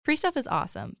Free stuff is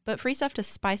awesome, but free stuff to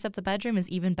spice up the bedroom is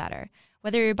even better.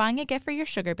 Whether you're buying a gift for your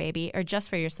sugar baby or just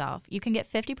for yourself, you can get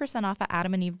 50% off at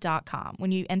adamandeve.com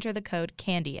when you enter the code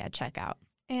CANDY at checkout.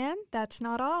 And that's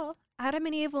not all. Adam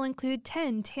and Eve will include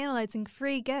 10 tantalizing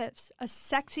free gifts, a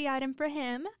sexy item for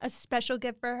him, a special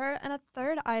gift for her, and a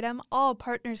third item all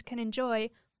partners can enjoy.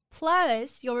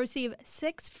 Plus, you'll receive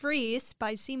 6 free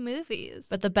spicy movies.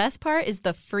 But the best part is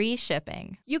the free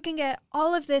shipping. You can get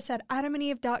all of this at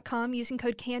adamandeve.com using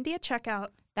code CANDY at checkout.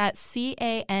 That's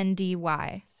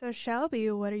CANDY. So Shelby,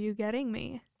 what are you getting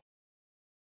me?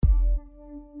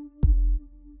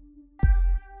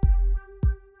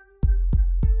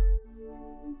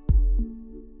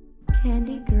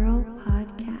 Candy Girl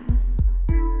Podcast.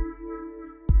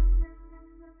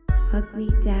 Fuck me,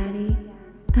 daddy.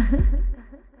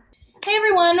 Hey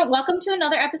everyone, welcome to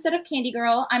another episode of Candy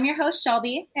Girl. I'm your host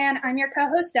Shelby. And I'm your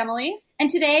co-host Emily. And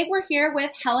today we're here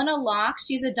with Helena Locke.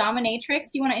 She's a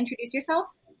dominatrix. Do you want to introduce yourself?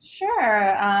 Sure.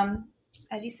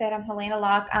 As you said, I'm Helena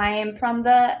Locke. I am from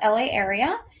the LA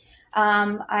area.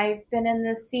 I've been in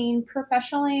the scene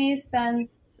professionally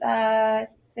since,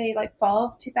 fall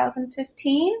of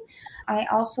 2015. I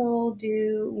also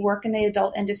do work in the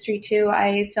adult industry too.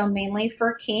 I film mainly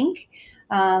for kink.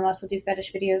 I also do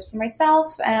fetish videos for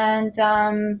myself. And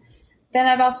then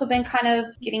I've also been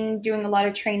doing a lot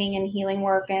of training and healing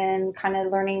work and kind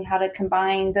of learning how to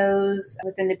combine those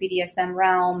within the BDSM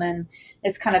realm. And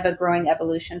it's kind of a growing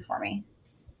evolution for me.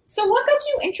 So what got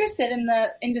you interested in the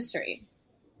industry?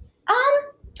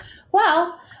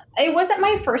 Well, it wasn't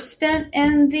my first stint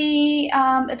in the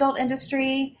adult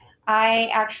industry. I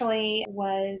actually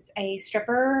was a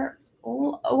stripper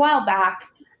a while back.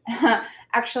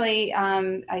 Actually,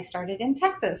 I started in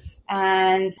Texas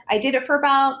and I did it for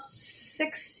about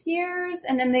 6 years,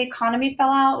 and then the economy fell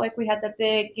out. Like we had the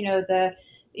big, the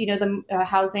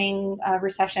housing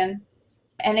recession,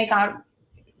 and it got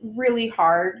really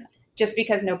hard just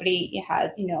because nobody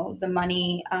had, the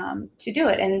money to do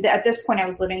it. And at this point I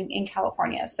was living in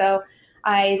California. So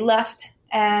I left.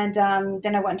 And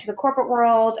then I went into the corporate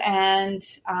world, and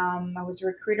I was a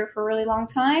recruiter for a really long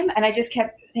time. And I just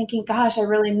kept thinking, gosh, I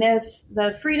really miss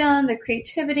the freedom, the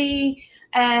creativity,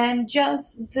 and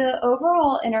just the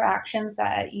overall interactions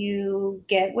that you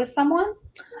get with someone.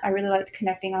 I really liked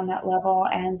connecting on that level.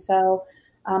 And so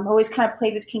I always kind of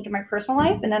played with kink in my personal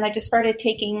life. And then I just started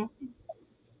taking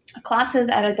classes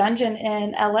at a dungeon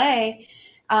in LA,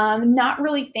 not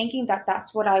really thinking that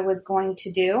that's what I was going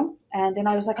to do. And then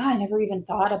I was like, I never even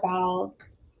thought about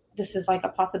this is like a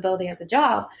possibility as a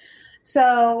job.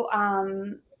 So,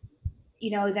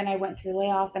 then I went through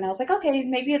layoff, and I was like, okay,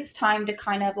 maybe it's time to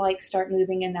kind of like start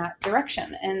moving in that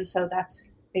direction. And so that's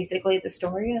basically the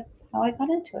story of how I got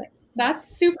into it.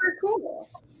 That's super cool.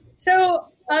 So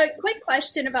a quick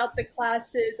question about the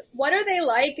classes. What are they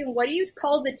like, and what do you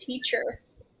call the teacher?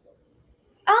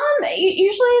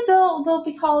 Usually they'll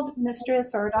be called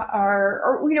mistress or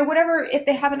whatever. If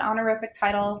they have an honorific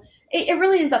title, it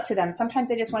really is up to them. Sometimes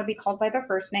they just want to be called by their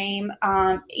first name.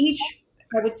 I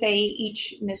would say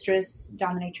each mistress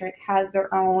dominatrix has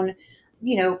their own,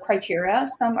 criteria.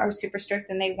 Some are super strict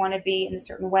and they want to be in a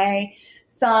certain way.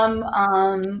 Some,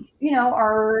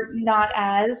 are not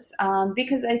as,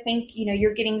 because I think,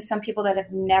 you're getting some people that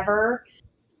have never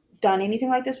done anything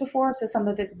like this before. So some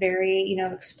of it's very,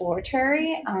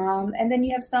 exploratory. And then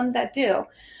you have some that do.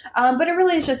 But it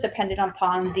really is just dependent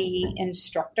upon the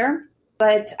instructor.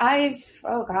 But I've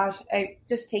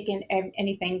just taken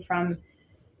anything from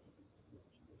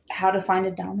how to find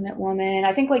a dominant woman.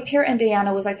 I think like Tara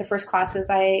Indiana was like the first classes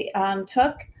I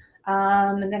took.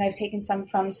 And then I've taken some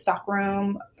from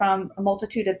Stockroom from a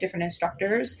multitude of different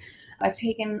instructors. I've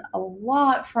taken a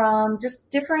lot from just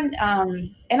different,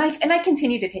 and I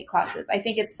continue to take classes. I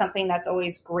think it's something that's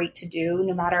always great to do,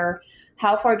 no matter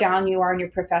how far down you are in your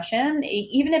profession,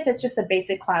 even if it's just a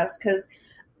basic class, because,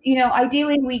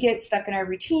 ideally we get stuck in our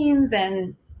routines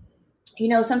and,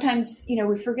 sometimes,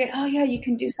 we forget, oh yeah, you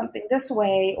can do something this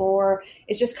way, or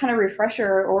it's just kind of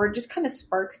refresher, or just kind of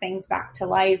sparks things back to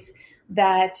life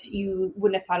that you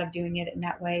wouldn't have thought of doing it in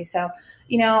that way. So,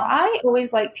 I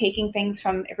always like taking things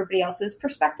from everybody else's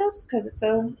perspectives because it's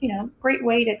a, great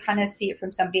way to kind of see it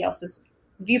from somebody else's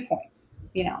viewpoint,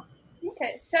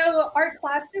 Okay, so are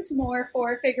classes more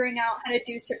for figuring out how to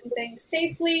do certain things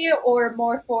safely, or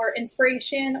more for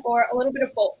inspiration, or a little bit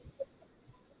of both?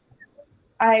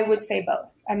 I would say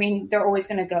both. I mean, they're always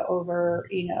going to go over,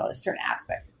 a certain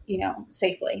aspect,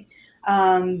 safely.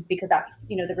 Because that's,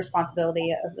 the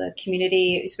responsibility of the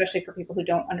community, especially for people who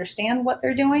don't understand what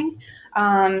they're doing.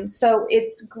 So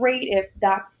it's great if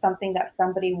that's something that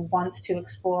somebody wants to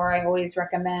explore. I always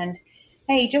recommend,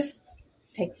 hey, just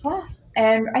take a class.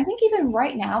 And I think even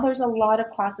right now, there's a lot of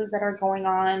classes that are going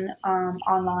on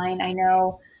online. I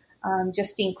know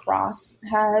Justine Cross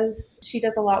she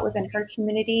does a lot within her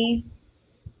community.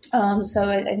 So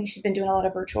I think she's been doing a lot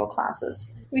of virtual classes.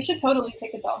 We should totally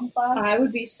take a Dalton class. I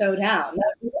would be so down.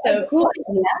 That would be so cool.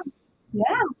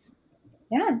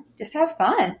 Yeah. Just have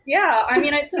fun. Yeah, I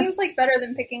mean, it seems like better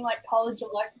than picking like college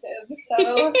electives.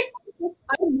 So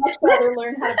I would much rather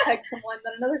learn how to peg someone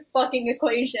than another fucking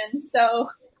equation. So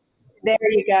there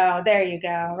you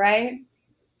go. Right?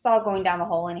 It's all going down the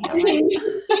hole anyhow. Right?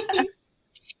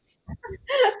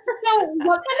 So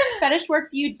what kind of fetish work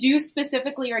do you do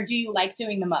specifically, or do you like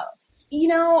doing the most?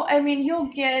 I mean, you'll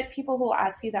get people who will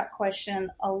ask you that question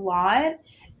a lot,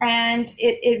 and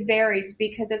it varies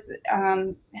because it's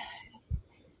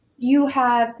you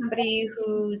have somebody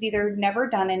who's either never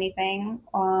done anything,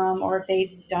 or if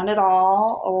they've done it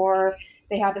all, or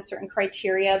they have a certain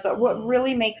criteria. But what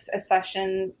really makes a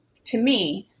session, to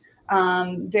me,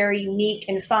 very unique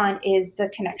and fun is the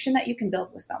connection that you can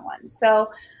build with someone.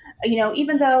 So,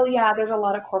 even though, there's a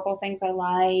lot of corporal things I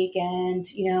like, and,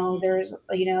 there's,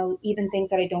 even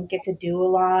things that I don't get to do a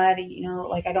lot,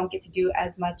 like I don't get to do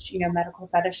as much, medical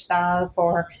fetish stuff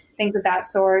or things of that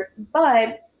sort.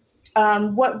 But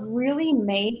what really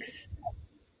makes,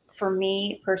 for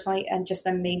me personally, and just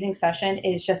an amazing session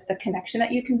is just the connection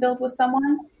that you can build with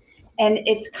someone. And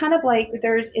it's kind of like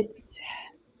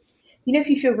if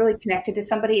you feel really connected to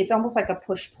somebody, it's almost like a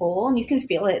push-pull, and you can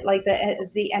feel it. Like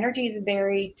the energy is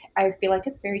I feel like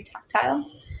it's very tactile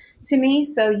to me.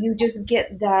 So you just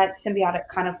get that symbiotic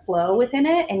kind of flow within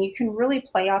it, and you can really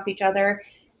play off each other.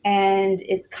 And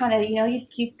it's kind of,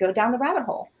 you go down the rabbit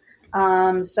hole.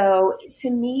 So to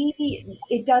me,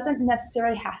 it doesn't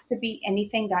necessarily has to be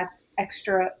anything that's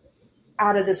extra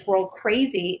out of this world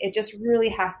crazy. It just really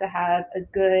has to have a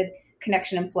good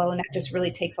connection and flow. And that just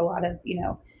really takes a lot of,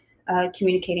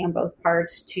 communicating on both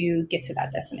parts to get to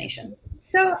that destination.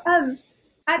 So,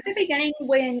 at the beginning,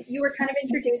 when you were kind of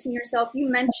introducing yourself, you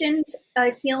mentioned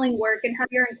healing work and how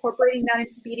you're incorporating that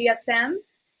into BDSM.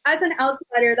 As an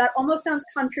outsider, that almost sounds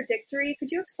contradictory.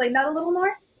 Could you explain that a little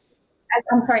more?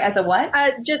 I'm sorry, as a what?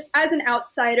 Just as an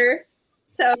outsider.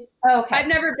 So, okay. I've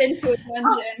never been to a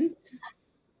dungeon.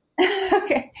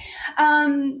 Okay.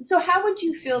 So how would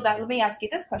you feel that? Let me ask you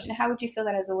this question. How would you feel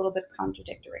that is a little bit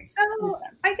contradictory? So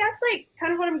I guess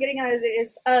kind of what I'm getting at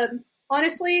is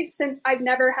honestly, since I've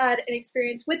never had an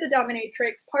experience with the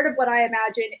dominatrix, part of what I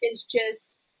imagine is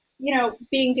just,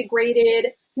 being degraded,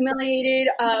 humiliated,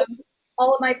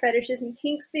 all of my fetishes and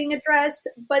kinks being addressed.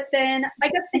 But then I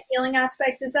guess the healing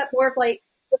aspect, is that more of like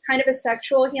kind of a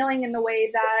sexual healing in the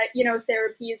way that,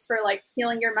 therapy is for like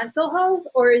healing your mental health?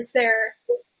 Or is there,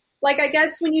 like, I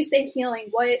guess when you say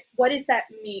healing, what does that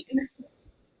mean?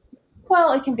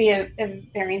 Well, it can be a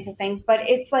variance of things, but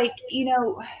it's like,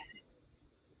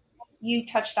 you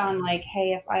touched on like,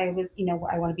 hey, if I was,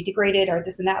 I want to be degraded or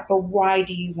this and that, but why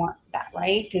do you want that,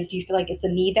 right? Because do you feel like it's a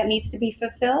need that needs to be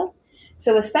fulfilled?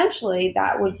 So essentially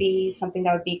that would be something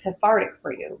that would be cathartic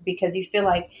for you, because you feel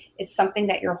like it's something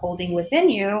that you're holding within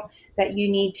you that you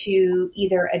need to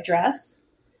either address.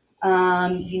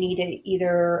 You need to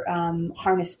either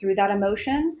harness through that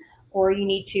emotion, or you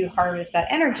need to harvest that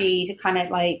energy to kind of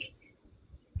like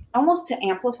almost to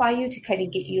amplify you, to kind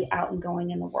of get you out and going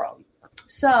in the world.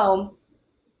 So,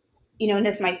 and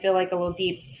this might feel like a little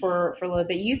deep for a little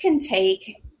bit. You can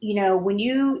take,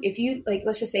 if you like,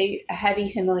 let's just say a heavy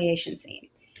humiliation scene.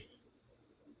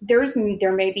 There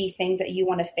may be things that you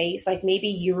want to face. Like maybe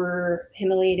you were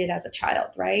humiliated as a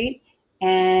child, right?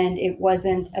 And it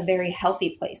wasn't a very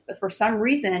healthy place. But for some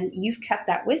reason, you've kept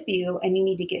that with you, and you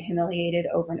need to get humiliated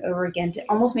over and over again to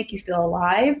almost make you feel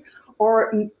alive,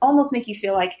 or almost make you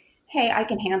feel like, hey, I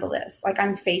can handle this. Like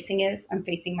I'm facing this, I'm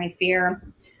facing my fear,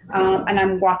 and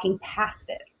I'm walking past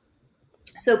it.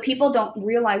 So people don't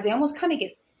realize, they almost kind of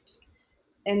get,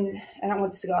 and I don't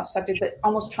want this to go off subject, but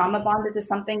almost trauma bonded to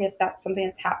something if that's something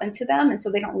that's happened to them. And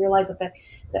so they don't realize that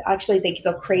actually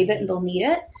they'll crave it and they'll need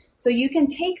it. So you can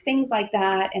take things like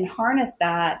that and harness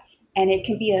that, and it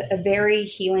can be a very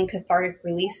healing, cathartic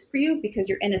release for you because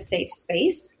you're in a safe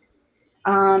space.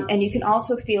 And you can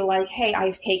also feel like, hey,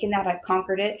 I've taken that, I've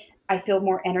conquered it. I feel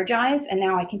more energized, and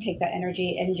now I can take that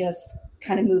energy and just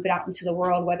kind of move it out into the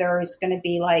world, whether it's going to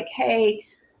be like, hey,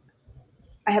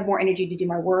 I have more energy to do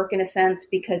my work in a sense,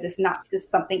 because it's not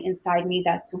just something inside me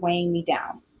that's weighing me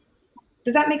down.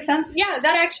 Does that make sense? Yeah,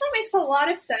 that actually makes a lot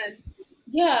of sense.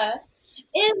 Yeah.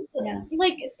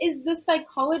 Is the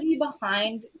psychology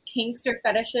behind kinks or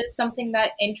fetishes something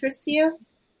that interests you?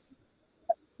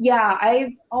 Yeah,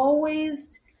 I've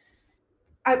always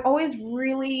I've always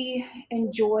really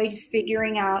enjoyed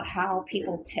figuring out how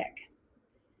people tick.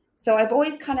 So I've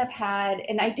always kind of had,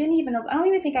 and I don't even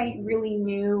think I really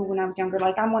knew when I was younger.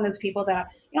 Like, I'm one of those people that,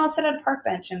 I'll sit at a park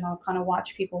bench and I'll kind of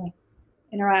watch people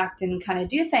interact and kind of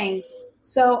do things.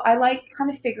 So I like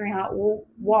kind of figuring out, well,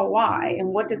 why, and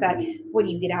what do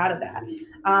you get out of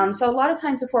that? So a lot of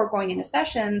times before going into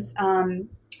sessions,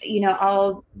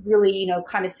 I'll really,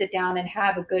 kind of sit down and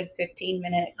have a good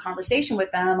 15-minute conversation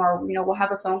with them, or, we'll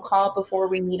have a phone call before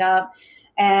we meet up.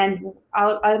 And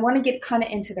I want to get kind of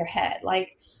into their head.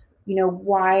 Like,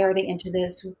 why are they into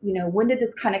this? When did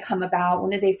this kind of come about?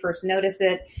 When did they first notice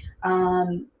it?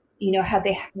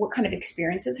 What kind of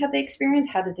experiences have they experienced?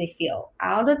 How did they feel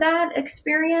out of that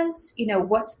experience?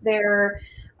 What's their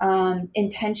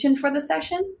intention for the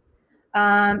session?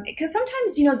 Because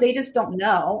sometimes, they just don't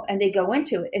know and they go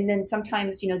into it. And then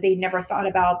sometimes, they never thought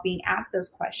about being asked those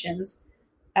questions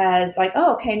as like,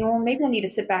 oh, okay, well, maybe I need to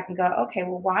sit back and go, okay,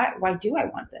 well, why do I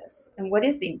want this? And what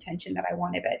is the intention that I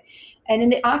want of it? And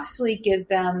then it actually gives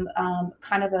them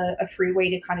kind of a free way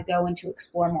to kind of go and to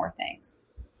explore more things.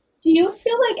 Do you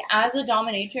feel like as a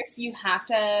dominatrix, you have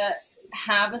to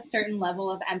have a certain level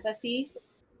of empathy?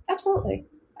 Absolutely.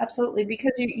 Absolutely.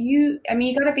 Because you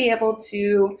got to be able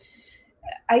to,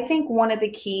 I think one of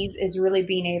the keys is really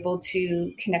being able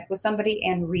to connect with somebody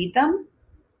and read them,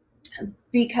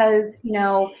 because,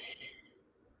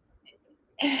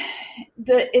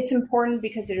 it's important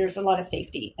because there's a lot of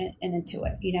safety into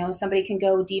it. Somebody can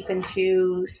go deep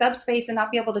into subspace and not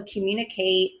be able to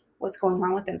communicate what's going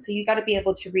on with them. So you got to be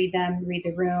able to read them, read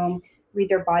the room, read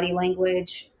their body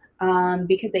language,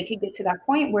 because they could get to that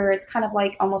point where it's kind of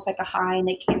like almost like a high and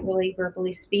they can't really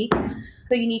verbally speak.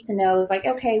 So you need to know, it's like,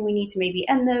 okay, we need to maybe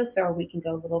end this, or we can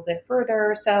go a little bit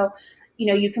further. So,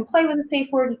 you can play with a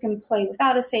safe word, you can play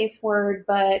without a safe word,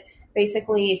 but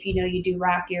basically if you do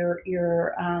rack,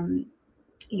 you're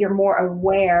more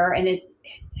aware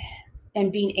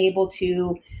and being able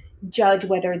to judge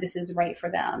whether this is right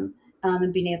for them.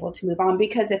 And being able to move on,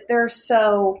 because if they're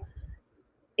so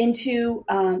into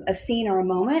a scene or a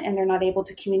moment and they're not able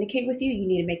to communicate with you, you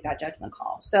need to make that judgment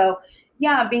call. So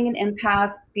yeah, being an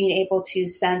empath, being able to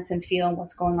sense and feel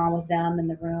what's going on with them in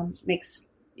the room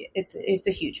it's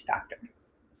a huge factor.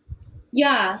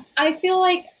 Yeah, I feel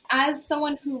like as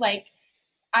someone who I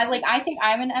think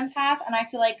I'm an empath, and I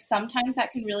feel like sometimes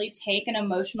that can really take an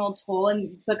emotional toll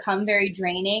and become very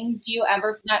draining. Do you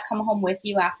ever not come home with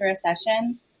you after a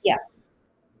session? Yeah.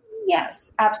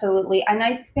 Yes, absolutely. And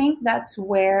I think that's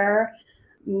where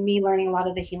me learning a lot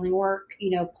of the healing work,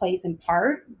 plays in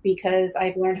part, because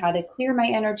I've learned how to clear my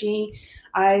energy.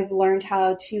 I've learned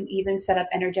how to even set up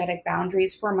energetic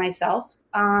boundaries for myself,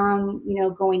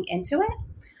 going into it.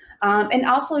 And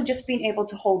also just being able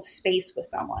to hold space with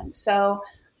someone. So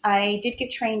I did get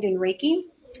trained in Reiki.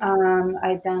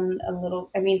 I've done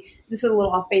this is a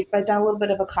little off base, but I've done a little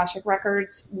bit of Akashic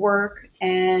Records work,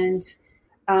 and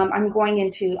I'm going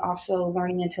into also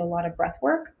learning into a lot of breath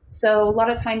work. So a lot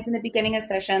of times in the beginning of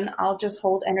session, I'll just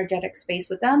hold energetic space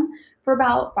with them for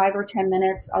about 5 or 10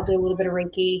 minutes. I'll do a little bit of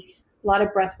Reiki, a lot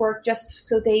of breath work, just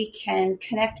so they can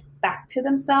connect back to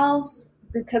themselves,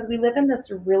 because we live in this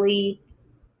really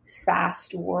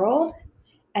fast world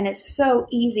and it's so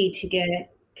easy to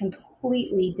get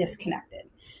completely disconnected,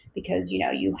 because,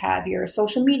 you have your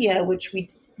social media, which we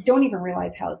don't even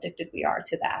realize how addicted we are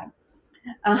to that.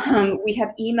 We have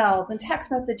emails and text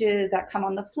messages that come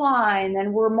on the fly, and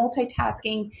then we're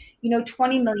multitasking,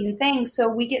 20 million things. So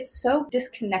we get so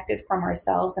disconnected from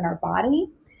ourselves and our body,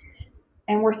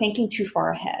 and we're thinking too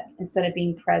far ahead instead of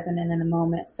being present and in the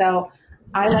moment. So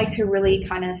I like to really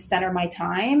kind of center my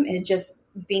time and just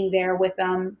being there with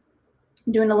them,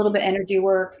 doing a little bit of energy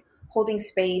work, holding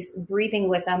space, breathing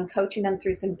with them, coaching them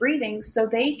through some breathing so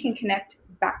they can connect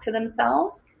back to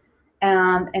themselves,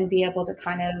 and be able to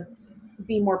kind of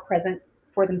be more present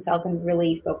for themselves and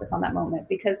really focus on that moment.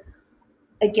 Because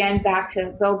again,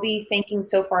 they'll be thinking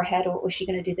so far ahead. Oh, is she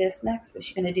going to do this next? Is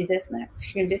she going to do this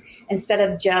next? Instead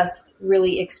of just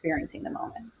really experiencing the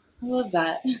moment. I love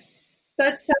that.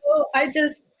 That's so,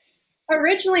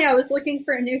 originally I was looking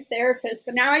for a new therapist,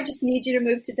 but now I just need you to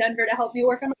move to Denver to help me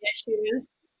work on my issues.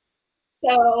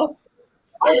 So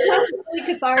it's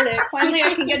really cathartic. Finally,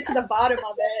 I can get to the bottom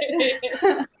of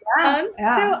it.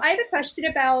 So I have a question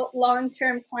about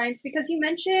long-term clients, because you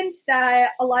mentioned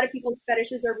that a lot of people's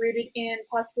fetishes are rooted in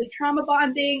possibly trauma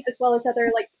bonding as well as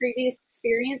other previous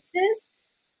experiences.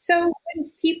 So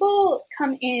when people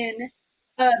come in,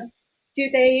 do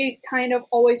they kind of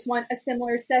always want a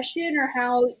similar session, or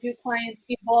how do clients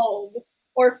evolve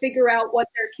or figure out what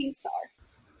their kinks are?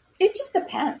 It just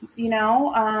depends,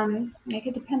 it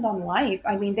could depend on life.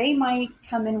 I mean, they might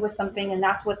come in with something and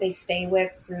that's what they stay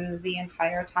with through the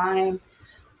entire time.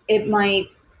 It might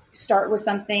start with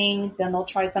something, then they'll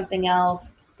try something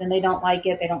else, then they don't like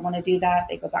it, they don't want to do that,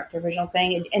 they go back to the original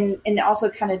thing. And it also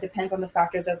kind of depends on the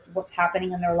factors of what's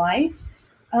happening in their life.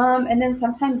 And then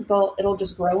sometimes it'll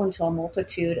just grow into a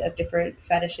multitude of different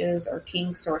fetishes or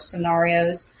kinks or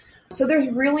scenarios. So there's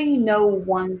really no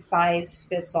one size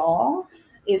fits all.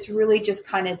 It's really just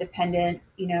kind of dependent,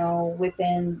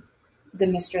 within the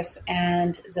mistress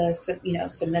and the,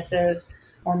 submissive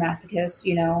or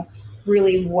masochist,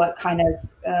 really what kind of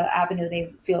avenue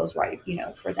they feel is right,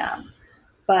 for them.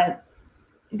 But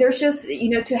there's just,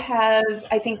 to have,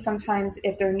 I think sometimes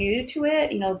if they're new to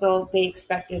it, they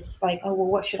expect it's like, oh, well,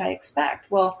 what should I expect?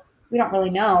 Well, we don't really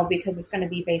know because it's going to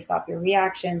be based off your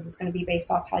reactions. It's going to be based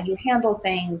off how you handle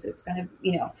things. It's going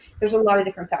to, there's a lot of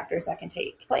different factors that can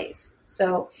take place.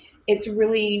 So it's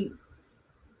really,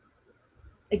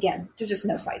 again, there's just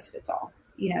no size fits all.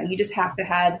 You just have to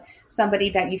have somebody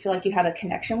that you feel like you have a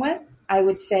connection with. I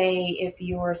would say if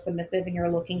you're submissive and you're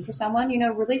looking for someone,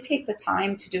 really take the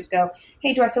time to just go,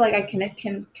 hey, do I feel like I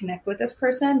can connect with this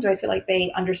person? Do I feel like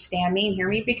they understand me and hear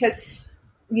me? Because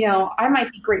I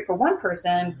might be great for one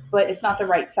person, but it's not the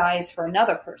right size for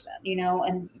another person,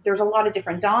 and there's a lot of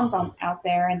different DOMs out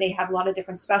there and they have a lot of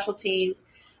different specialties.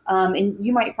 And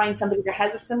you might find somebody that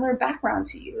has a similar background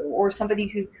to you or somebody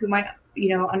who might,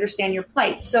 understand your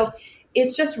plight. So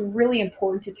it's just really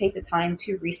important to take the time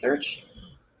to research,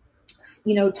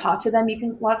 talk to them.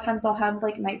 A lot of times they'll have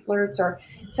like night flirts or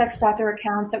sex bather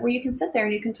accounts where you can sit there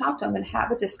and you can talk to them and have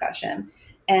a discussion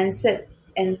and sit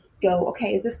and go,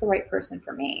 okay, is this the right person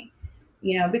for me?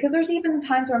 Because there's even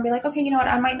times where I'm be like, okay, you know what?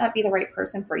 I might not be the right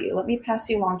person for you. Let me pass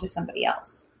you along to somebody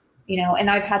else, and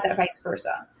I've had that vice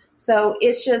versa. So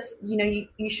it's just,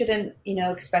 you shouldn't,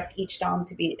 expect each DOM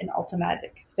to be an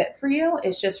automatic fit for you.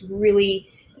 It's just really,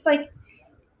 it's like,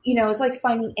 it's like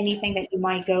finding anything that you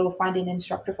might go find an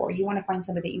instructor for. You want to find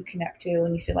somebody that you connect to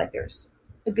and you feel like there's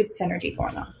a good synergy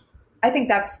going on. I think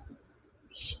that's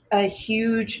a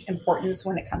huge importance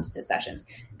when it comes to sessions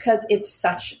because it's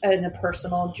such a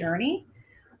personal journey.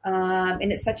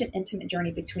 And it's such an intimate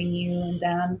journey between you and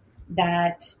them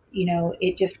that,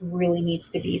 it just really needs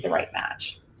to be the right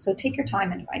match. So take your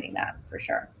time in finding that for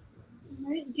sure.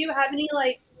 Do you have any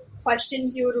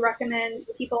questions you would recommend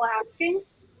people asking?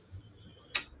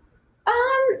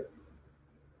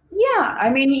 Yeah, I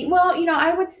mean, well,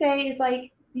 I would say is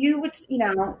like, you would,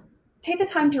 take the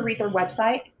time to read their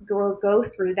website, go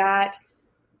through that,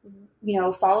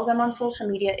 follow them on social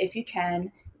media if you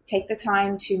can. Take the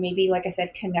time to maybe, like I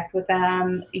said, connect with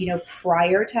them,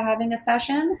 prior to having a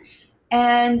session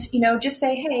and, just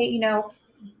say, hey,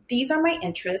 these are my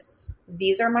interests.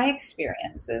 These are my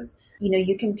experiences.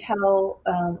 You can tell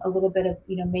a little bit of,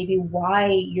 maybe why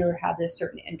you have this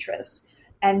certain interest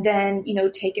and then,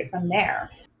 take it from there.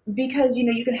 Because,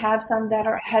 you can have some that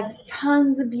have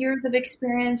tons of years of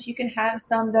experience. You can have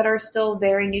some that are still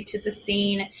very new to the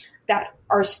scene that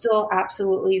are still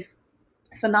absolutely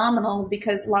phenomenal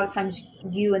because a lot of times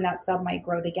you and that sub might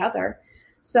grow together.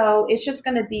 So it's just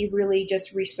going to be really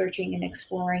just researching and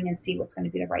exploring and see what's going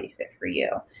to be the right fit for you.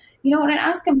 And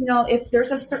ask them, if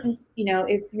there's a certain,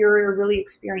 if you're a really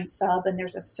experienced sub and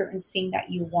there's a certain scene that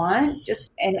you want,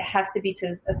 and it has to be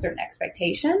to a certain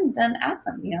expectation, then ask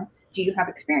them, do you have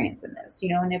experience in this?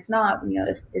 And if not,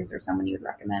 is there someone you would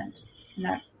recommend in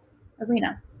that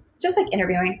arena? Just like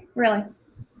interviewing, really.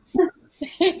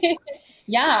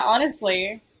 Yeah,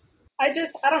 honestly. I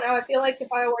don't know. I feel like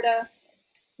if I were to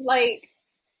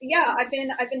I've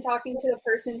been talking to the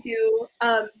person who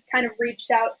kind of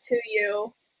reached out to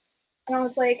you and I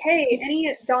was like, hey,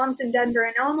 any DOMs in Denver?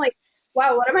 And now I'm like,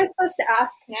 wow, what am I supposed to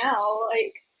ask now?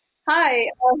 Like, hi.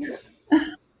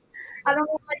 I don't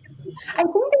know. I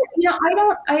think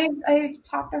that, I've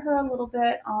talked to her a little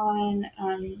bit on,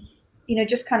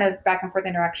 just kind of back and forth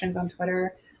interactions on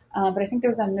Twitter. But I think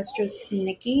there was a Mistress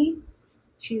Nikki.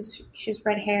 She's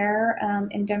red hair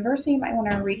in Denver, so you might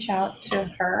want to reach out to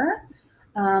her.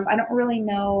 I don't really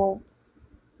know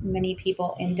many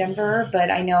people in Denver, but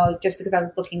I know just because I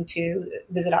was looking to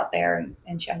visit out there, and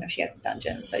I know she has a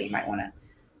dungeon, so you might want to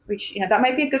reach. That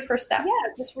might be a good first step.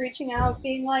 Yeah, just reaching out,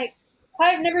 being like,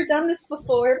 "Hi, I've never done this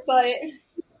before, but."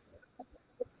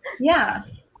 Yeah,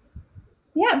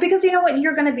 because you know what,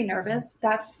 you're going to be nervous.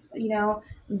 That's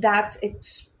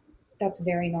that's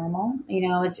very normal.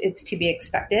 It's to be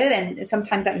expected. And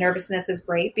sometimes that nervousness is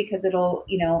great because it'll,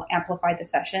 amplify the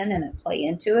session and play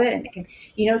into it. And it can,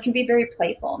 it can be very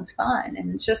playful and fun.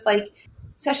 And it's just like,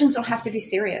 sessions don't have to be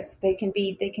serious. They can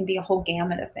be a whole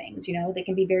gamut of things, they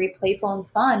can be very playful and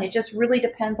fun. It just really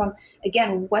depends on,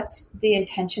 again, what's the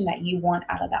intention that you want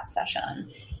out of that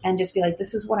session. And just be like,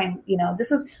 this is what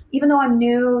this is, even though I'm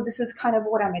new, this is kind of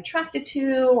what I'm attracted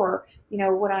to, or,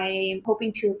 what I'm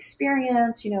hoping to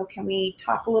experience, can we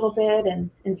talk a little bit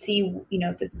and see,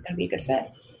 if this is going to be a good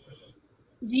fit.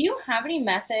 Do you have any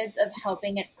methods of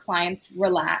helping clients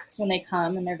relax when they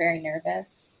come and they're very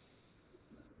nervous?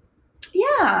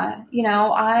 Yeah.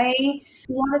 A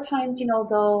lot of times,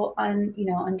 they'll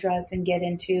undress and get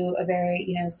into a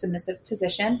very, submissive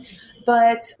position,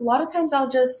 but a lot of times I'll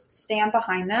just stand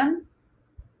behind them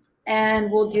and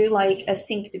we'll do like a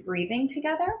synced breathing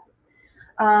together.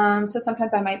 So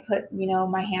sometimes I might put,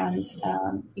 my hand,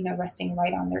 resting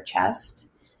right on their chest,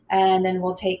 and then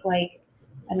we'll take like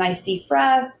a nice deep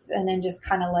breath and then just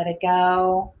kind of let it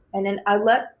go. And then I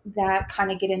let that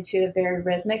kind of get into a very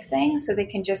rhythmic thing so they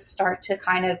can just start to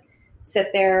kind of sit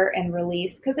there and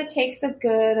release, because it takes a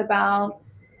good about,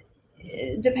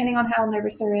 depending on how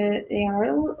nervous they are,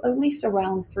 at least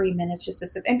around 3 minutes just to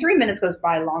sit. And 3 minutes goes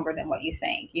by longer than what you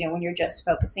think, when you're just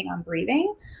focusing on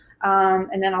breathing.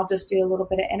 And then I'll just do a little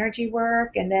bit of energy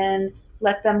work and then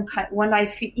let them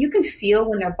you can feel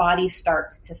when their body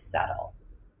starts to settle.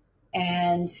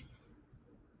 And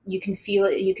you can feel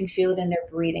it in their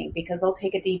breathing, because they'll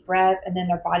take a deep breath and then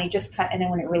their body just and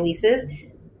then when it releases,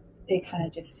 it kind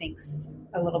of just sinks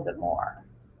a little bit more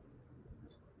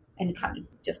and kind of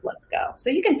just lets go. So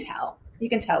you can tell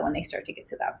when they start to get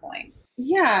to that point.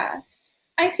 Yeah.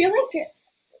 I feel like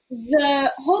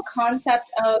the whole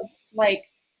concept of like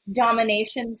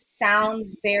domination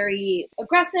sounds very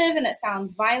aggressive and it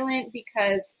sounds violent,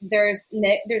 because there's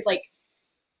like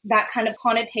that kind of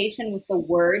connotation with the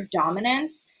word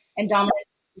dominance, and dominance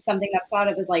is something that's thought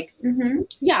of as like,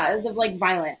 as of like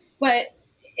violent. But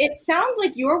it sounds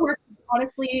like your work is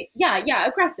honestly,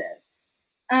 aggressive.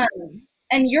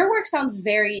 And your work sounds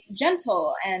very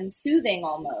gentle and soothing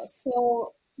almost.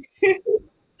 So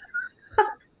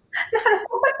not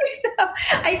always, though.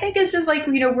 I think it's just like,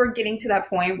 we're getting to that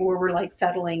point where we're like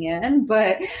settling in,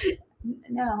 but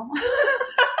no.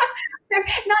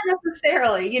 Not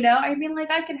necessarily, I mean, like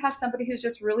I could have somebody who's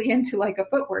just really into like a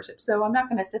foot worship. So I'm not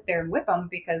going to sit there and whip them,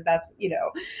 because that's,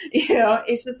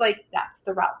 it's just like, that's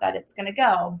the route that it's going to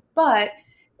go. But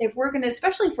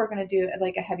especially if we're going to do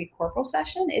like a heavy corporal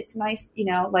session, it's nice,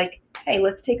 like, hey,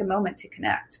 let's take a moment to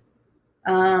connect.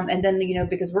 And then,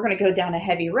 because we're going to go down a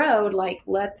heavy road, like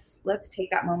let's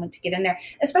take that moment to get in there,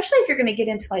 especially if you're going to get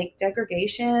into like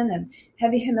degradation and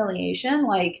heavy humiliation,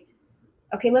 like,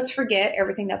 okay, let's forget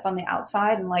everything that's on the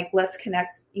outside and like, let's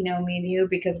connect, me and you,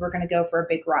 because we're going to go for a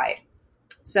big ride.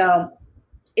 So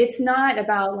it's not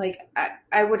about like,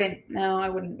 I wouldn't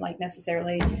like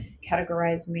necessarily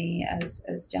categorize me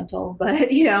as gentle, but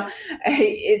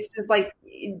it's just like,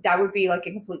 that would be like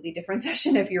a completely different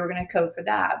session if you were going to code for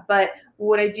that. But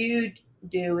what I do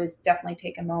is definitely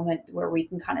take a moment where we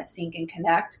can kind of sync and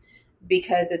connect,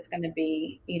 because it's going to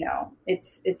be,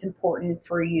 it's important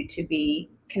for you to be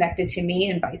connected to me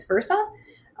and vice versa.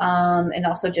 And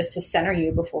also just to center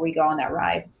you before we go on that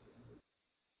ride.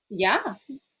 Yeah.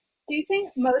 Do you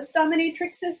think most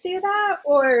dominatrixes do that?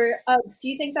 Or do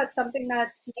you think that's something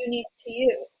that's unique to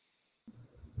you?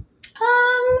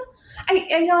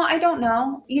 I don't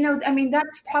know. I mean,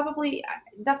 that's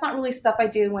not really stuff I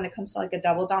do when it comes to like a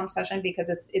double dom session,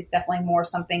 because it's definitely more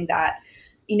something that,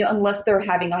 unless they're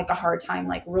having like a hard time,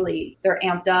 like really they're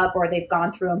amped up or they've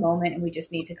gone through a moment and we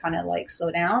just need to kind of like slow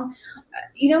down.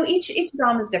 Each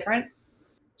dom is different.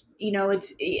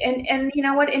 It's, and you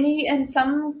know what, and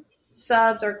some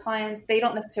subs or clients, they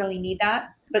don't necessarily need that,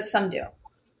 but some do.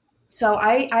 So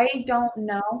I don't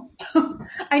know.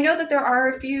 I know that there are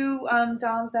a few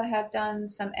doms that have done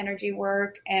some energy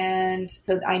work, and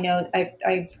I know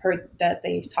I've heard that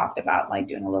they've talked about like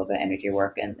doing a little bit of energy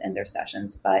work in their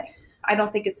sessions, but I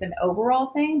don't think it's an overall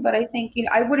thing. But I think,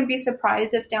 I wouldn't be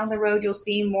surprised if down the road you'll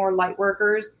see more light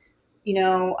workers,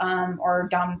 or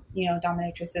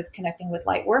dominatrixes connecting with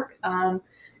light work,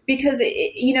 because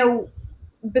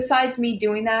besides me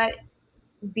doing that,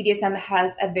 BDSM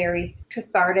has a very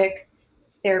cathartic,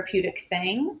 therapeutic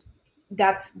thing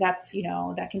that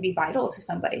can be vital to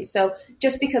somebody. So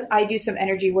just because I do some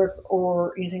energy work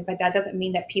or things like that doesn't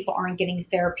mean that people aren't getting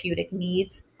therapeutic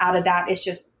needs out of that. It's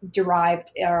just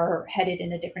derived or headed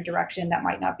in a different direction that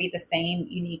might not be the same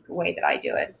unique way that I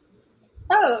do it.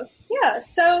 Oh, yeah.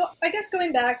 So I guess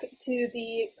going back to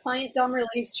the client-dom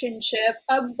relationship,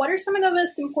 what are some of the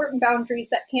most important boundaries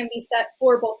that can be set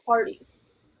for both parties?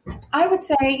 I would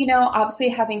say, obviously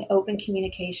having open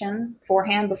communication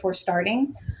beforehand before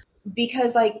starting,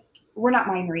 because like we're not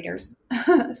mind readers.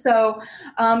 So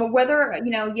whether,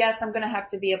 yes, I'm going to have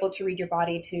to be able to read your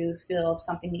body to feel if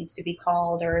something needs to be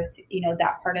called or,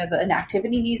 that part of an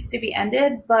activity needs to be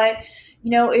ended. But,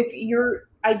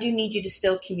 I do need you to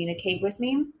still communicate with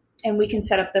me, and we can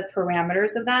set up the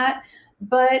parameters of that.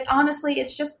 But honestly,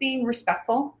 it's just being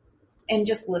respectful and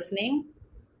just listening.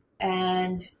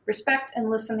 And respect and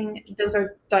listening,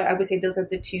 I would say those are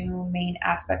the two main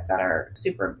aspects that are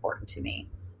super important to me.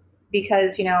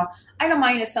 Because, I don't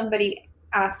mind if somebody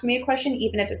asks me a question,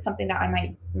 even if it's something that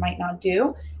I might not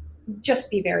do, just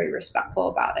be very respectful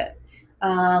about it.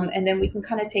 And then we can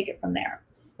kind of take it from there.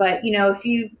 But, if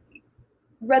you've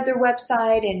read their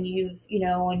website and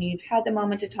you've had the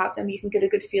moment to talk to them, you can get a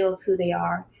good feel of who they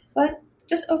are. But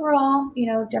just overall,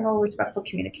 general respectful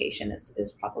communication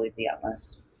is probably the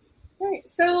utmost. Right.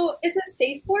 So is a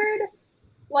safe word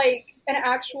like an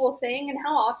actual thing, and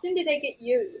how often do they get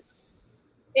used?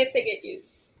 If they get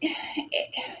used?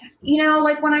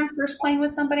 Like when I'm first playing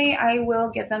with somebody, I will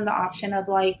give them the option of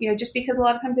just because a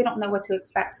lot of times they don't know what to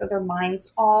expect. So their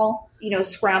mind's all,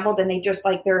 scrambled, and they just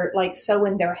they're so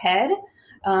in their head.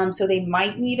 So they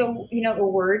might need a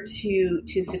word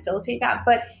to facilitate that,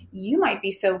 but you might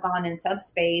be so gone in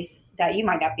subspace that you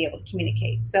might not be able to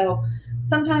communicate. So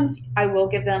sometimes I will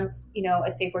give them,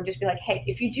 a safe word, just be like, hey,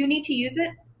 if you do need to use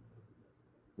it,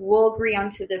 we'll agree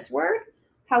onto this word.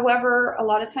 However, a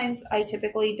lot of times I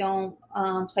typically don't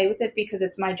play with it because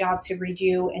it's my job to read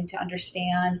you and to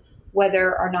understand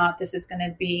whether or not this is going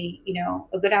to be,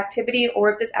 a good activity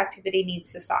or if this activity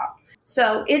needs to stop.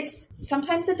 So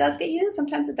sometimes it does get used,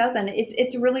 sometimes it doesn't.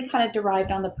 It's really kind of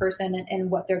derived on the person and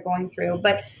what they're going through.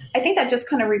 But I think that just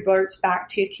kind of reverts back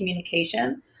to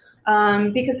communication.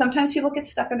 Because sometimes people get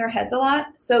stuck in their heads a lot.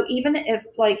 So even if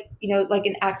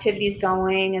an activity is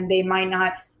going and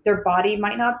their body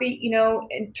might not be,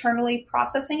 internally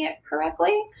processing it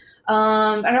correctly.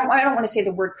 I don't want to say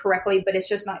the word correctly, but it's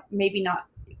just not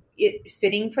it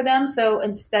fitting for them. So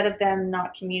instead of them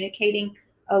not communicating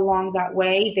along that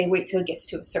way, they wait till it gets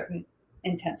to a certain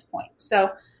intense point.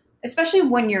 So especially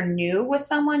when you're new with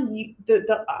someone,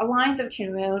 the lines of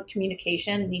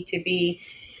communication need to be,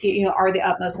 are the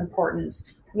utmost importance.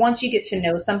 Once you get to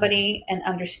know somebody and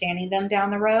understanding them down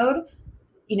the road,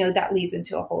 that leads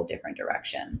into a whole different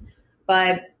direction.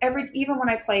 But even when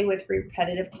I play with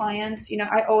repetitive clients,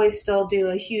 I always still do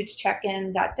a huge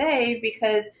check-in that day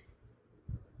because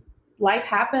life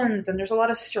happens and there's a lot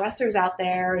of stressors out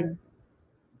there. And,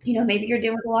 maybe you're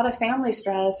dealing with a lot of family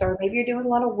stress, or maybe you're dealing with a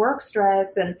lot of work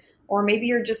stress, or maybe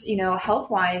you're just,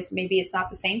 health-wise, maybe it's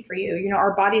not the same for you.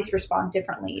 Our bodies respond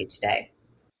differently each day.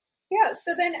 Yeah.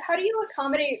 So then how do you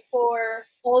accommodate for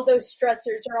all those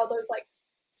stressors or all those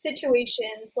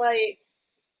situations? Like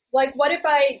what if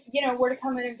I, were to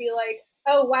come in and be like,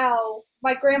 oh, wow,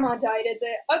 my grandma died. Is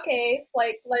it okay?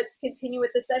 Let's continue with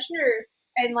the session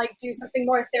and do something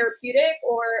more therapeutic,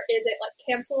 or is it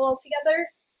cancel altogether?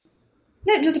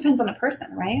 Yeah, it just depends on the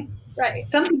person, right? Right.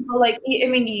 Some people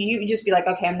you just be like,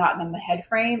 okay, I'm not in the head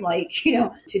frame,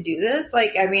 to do this.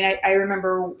 I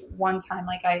remember one time,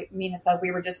 me and Asad,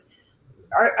 we were just,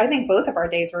 I think both of our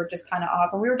days were just kind of off,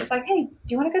 and we were just like, hey, do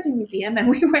you want to go to the museum? And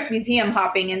we went museum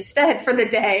hopping instead for the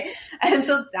day. And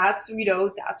so that's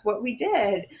what we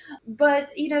did.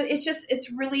 But,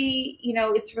 it's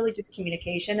really just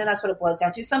communication, and that's what it boils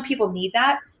down to. Some people need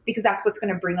that because that's what's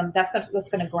going to bring them, that's what's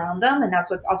going to ground them, and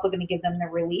that's what's also going to give them the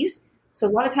release. So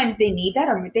a lot of times they need that,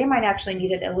 or they might actually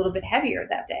need it a little bit heavier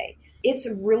that day. It's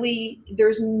really,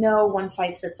 there's no one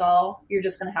size fits all. You're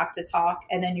just going to have to talk,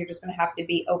 and then you're just going to have to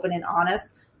be open and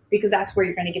honest, because that's where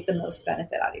you're going to get the most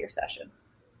benefit out of your session.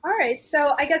 All right.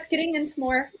 So I guess getting into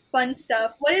more fun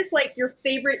stuff, what is your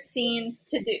favorite scene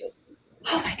to do?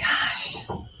 Oh my gosh.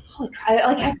 Holy crap.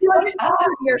 I feel like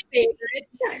your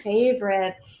favorites.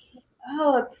 Favorites.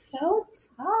 Oh, it's so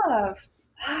tough.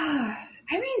 I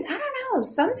don't know.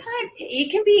 Sometimes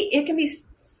it can be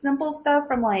simple stuff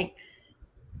from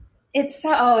it's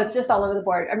just all over the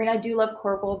board. I do love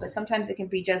corporal, but sometimes it can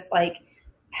be just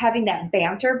having that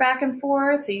banter back and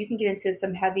forth. So you can get into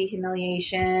some heavy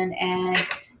humiliation and,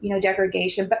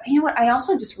 degradation. But you know what? I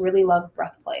also just really love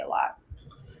breath play a lot.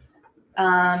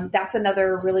 That's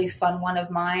another really fun one of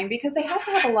mine, because they have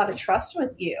to have a lot of trust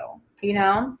with you.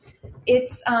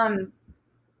 It's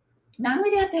not only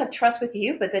do they have to have trust with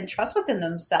you, but then trust within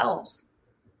themselves.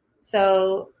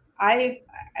 So I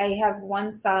have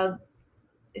one sub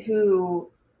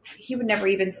who he would never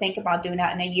even think about doing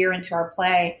that. And a year into our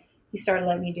play, he started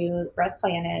letting me do breath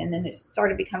play in it. And then it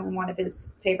started becoming one of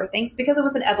his favorite things, because it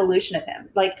was an evolution of him.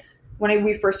 When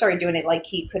we first started doing it,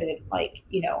 he couldn't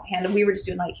we were just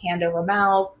doing hand over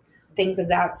mouth, things of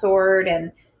that sort.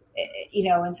 And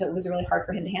and so it was really hard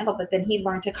for him to handle, but then he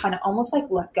learned to kind of almost like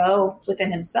let go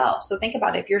within himself. So think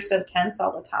about it. If you're so tense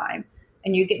all the time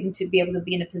and you're getting to be able to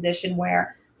be in a position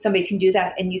where somebody can do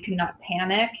that and you cannot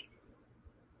panic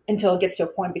until it gets to a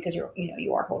point because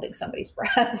you are holding somebody's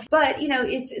breath. But,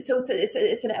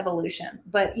 it's an evolution,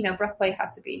 but, breath play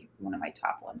has to be one of my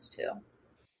top ones too.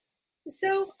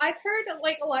 So I've heard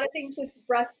like a lot of things with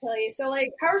breath play. So like,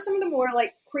 how are some of the more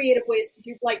like creative ways to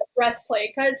do like breath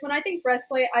play? Because when I think breath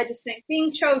play, I just think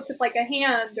being choked with like a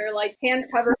hand or like hand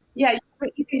cover. Yeah,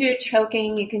 you can do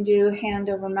choking. You can do hand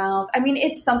over mouth. I mean,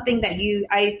 it's something that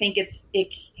I think it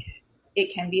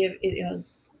can be,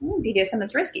 BDSM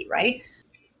is risky, right?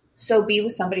 So be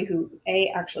with somebody who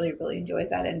actually really enjoys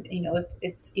that. And, if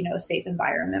it's, a safe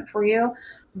environment for you,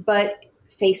 but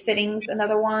face sitting's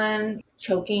another one,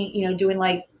 choking, doing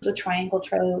like the triangle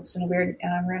chokes and weird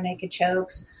rear naked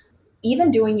chokes.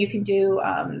 Even you can do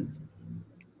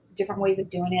different ways of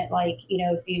doing it. Like,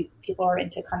 if people are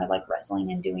into kind of like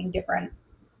wrestling and doing different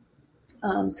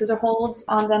scissor holds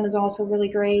on them is also really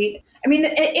great. I mean,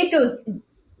 it goes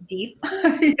deep,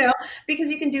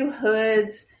 because you can do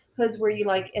hoods where you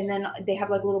like, and then they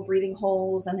have like little breathing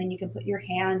holes, and then you can put your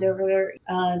hand over there,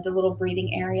 the little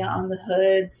breathing area on the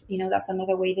hoods. That's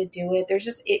another way to do it. There's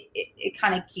just, it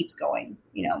kind of keeps going,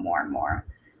 more and more.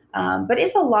 But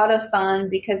it's a lot of fun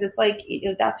because it's like,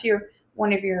 that's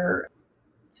one of your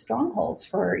strongholds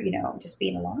for, just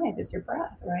being alive is your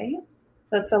breath, right?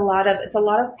 So it's a lot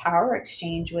of power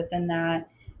exchange within that.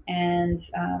 And,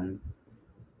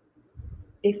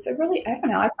 it's a really, I don't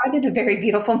know, I find it a very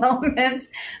beautiful moment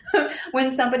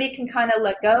when somebody can kind of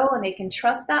let go and they can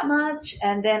trust that much.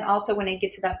 And then also when they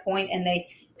get to that point and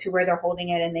to where they're holding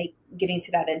it and they getting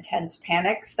to that intense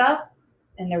panic stuff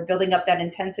and they're building up that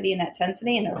intensity and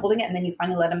they're holding it, and then you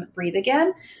finally let them breathe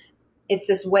again. It's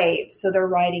this wave. So they're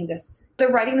riding this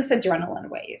adrenaline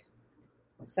wave.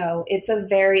 So it's so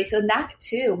that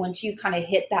too, once you kind of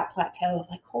hit that plateau of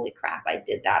like, holy crap, I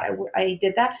did that. I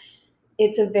did that.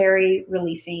 It's a very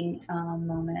releasing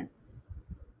moment.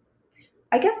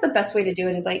 I guess the best way to do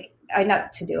it is like,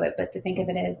 not to do it, but to think of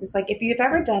it as, it's like if you've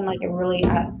ever done like a really,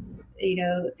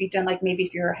 if you've done like, maybe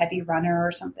if you're a heavy runner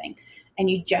or something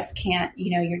and you just can't,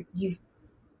 you've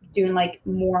doing like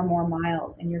more and more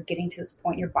miles and you're getting to this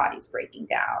point, your body's breaking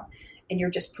down and you're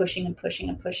just pushing and pushing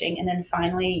and pushing. And then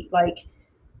finally, like,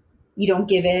 you don't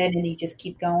give in and you just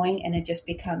keep going and it just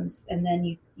becomes, and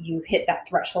then you hit that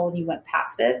threshold and you went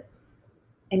past it.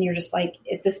 And you're just like,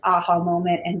 it's this aha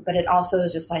moment. But it also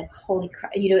is just like, holy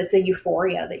crap, it's a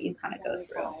euphoria that you kind of go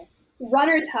through.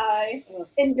 Runner's high,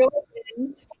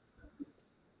 endorphins.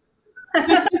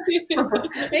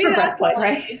 Maybe that's play,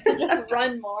 right? To just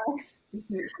run more.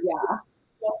 Yeah.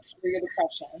 Cure your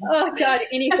depression. Oh God,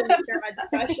 anything to cure my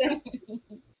depression.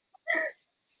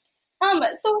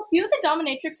 So a few of the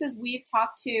dominatrixes we've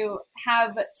talked to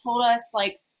have told us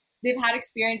like they've had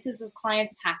experiences with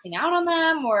clients passing out on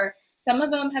them, or some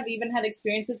of them have even had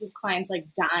experiences with clients like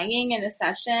dying in a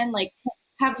session. Like,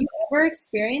 have you ever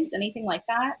experienced anything like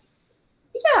that?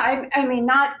 Yeah, I mean,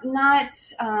 not.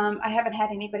 I haven't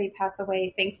had anybody pass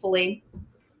away, thankfully.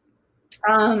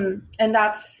 And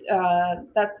that's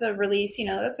a release.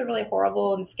 That's a really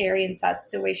horrible and scary and sad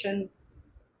situation.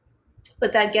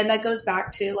 But that goes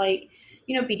back to like,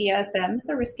 BDSM is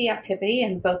a risky activity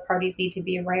and both parties need to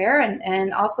be aware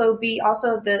and also be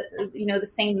the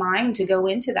same mind to go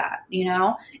into that.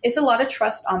 It's a lot of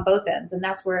trust on both ends. And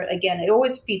that's where, again, it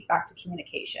always feeds back to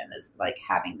communication, is like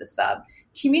having the sub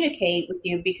communicate with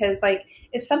you, because like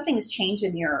if something's changed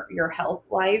in your health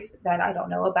life that I don't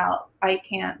know about, I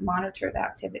can't monitor the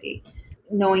activity.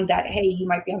 Knowing that, hey, you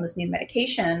might be on this new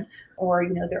medication, or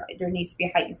there needs to be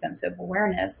a heightened sense of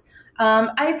awareness.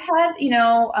 I've had,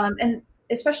 and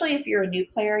especially if you're a new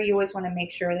player, you always want to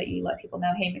make sure that you let people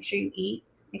know, hey, make sure you eat,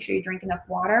 make sure you drink enough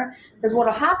water, because what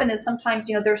will happen is sometimes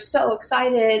they're so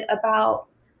excited about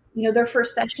their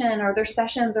first session or their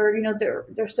sessions, or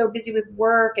they're so busy with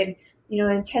work and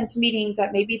intense meetings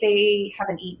that maybe they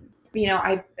haven't eaten.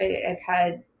 I've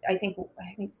had, I think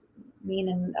me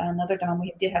and another dom,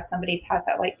 we did have somebody pass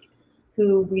out, like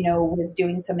who, was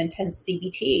doing some intense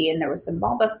CBT and there was some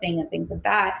ball busting and things like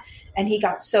that. And he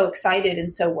got so excited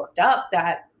and so worked up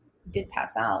that did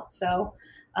pass out. So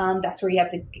that's where you have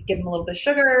to give them a little bit of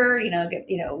sugar, get,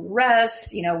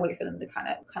 rest, wait for them to kind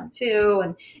of come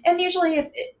to. And usually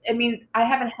I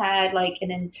haven't had like an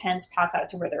intense pass out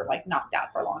to where they're like knocked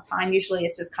out for a long time. Usually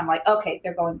it's just kind of like, okay,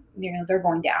 they're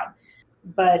going down.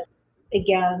 But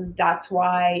again, that's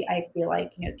why I feel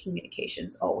like,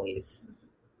 communication's always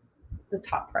the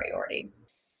top priority.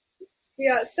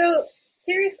 Yeah. So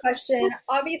serious question.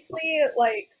 Obviously,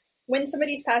 like when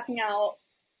somebody's passing out,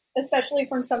 especially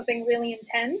from something really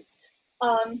intense.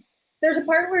 There's a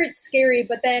part where it's scary,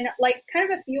 but then like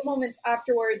kind of a few moments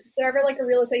afterwards, is there ever like a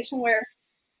realization where,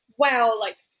 wow,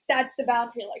 like that's the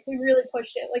boundary, like we really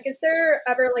pushed it? Like, is there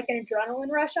ever like an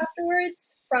adrenaline rush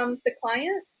afterwards from the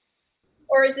client?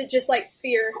 Or is it just like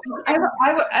fear? I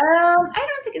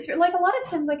don't think it's fear. Like a lot of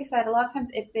times, like I said, a lot of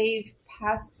times if they've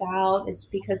passed out, it's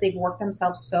because they've worked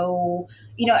themselves so,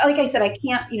 like I said, I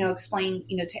can't, explain,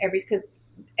 to because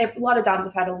a lot of doms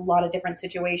have had a lot of different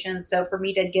situations. So for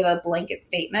me to give a blanket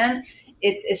statement,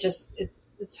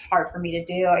 it's hard for me to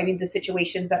do. I mean, the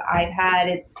situations that I've had,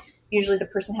 it's usually the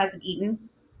person hasn't eaten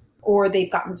or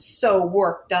they've gotten so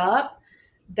worked up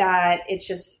that it's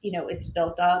just, it's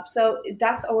built up. So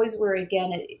that's always where,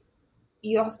 again,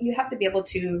 you have to be able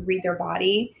to read their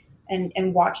body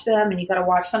and watch them. And you got to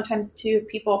watch sometimes too,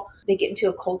 people, they get into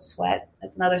a cold sweat.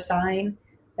 That's another sign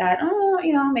that,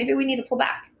 maybe we need to pull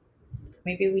back.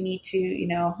 Maybe we need to,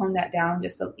 hone that down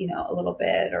just a little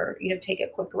bit, or, take a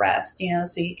quick rest,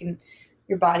 so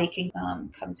your body can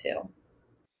come to.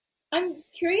 I'm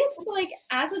curious to, like,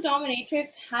 as a dominatrix,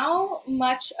 how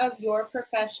much of your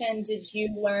profession did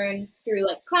you learn through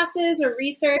like classes or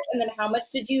research? And then how much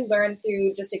did you learn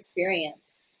through just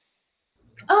experience?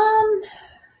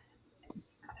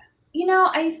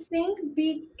 I think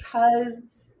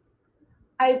because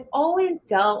I've always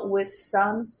dealt with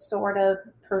some sort of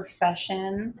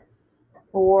profession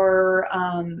or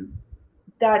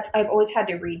that I've always had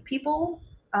to read people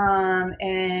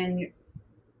and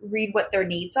read what their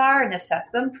needs are and assess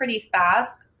them pretty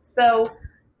fast. So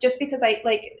just because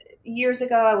years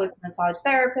ago, I was a massage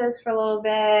therapist for a little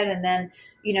bit. And then,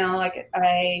 like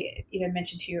I,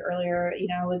 mentioned to you earlier,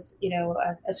 I was,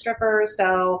 a stripper.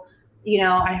 So,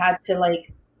 I had to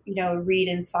read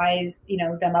and size,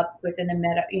 them up within a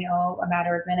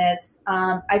matter of minutes.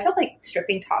 I felt like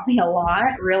stripping taught me a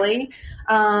lot, really,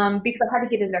 because I had to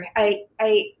get in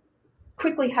I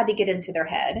quickly had to get into their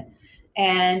head.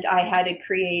 And I had to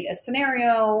create a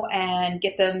scenario and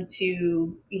get them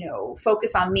to,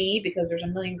 focus on me because there's a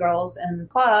million girls in the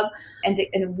club, and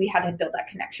we had to build that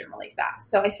connection really fast.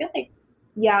 So I feel like,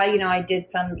 I did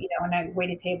some, and I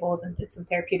waited tables and did some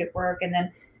therapeutic work, and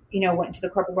then, went into the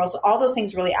corporate world. So all those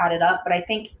things really added up. But I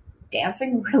think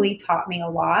dancing really taught me a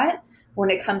lot when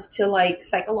it comes to like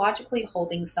psychologically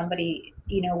holding somebody,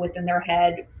 within their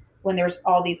head when there's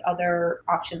all these other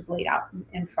options laid out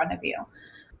in front of you.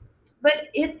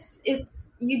 But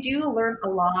you do learn a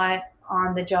lot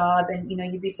on the job, and,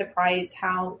 you'd be surprised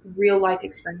how real life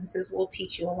experiences will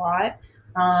teach you a lot.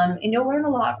 And you'll learn a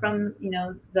lot from,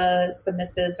 the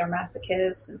submissives or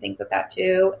masochists and things like that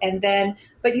too. And then,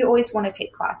 but you always want to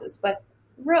take classes, but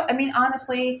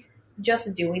honestly,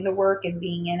 just doing the work and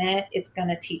being in it is going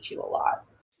to teach you a lot.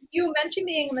 You mentioned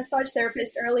being a massage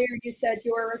therapist earlier. You said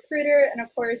you were a recruiter, and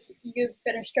of course you've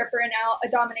been a stripper and now a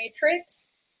dominatrix.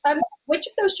 Which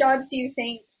of those jobs do you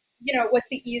think, was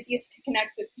the easiest to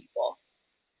connect with people?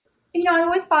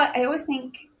 I always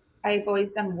think I've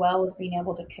always done well with being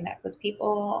able to connect with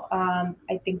people.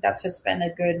 I think that's just been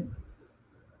a good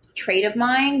trait of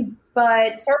mine.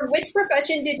 But or which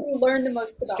profession did you learn the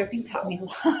most about? Stripping taught me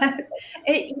a lot.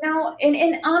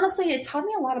 And honestly, it taught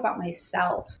me a lot about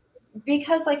myself,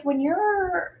 because like when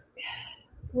you're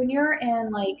in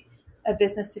like a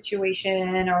business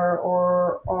situation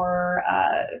or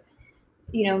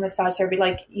massage therapy,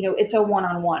 it's a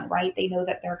one-on-one, right? They know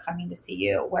that they're coming to see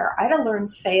you. Where I had to learn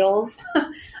sales,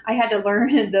 I had to learn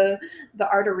the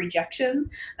art of rejection,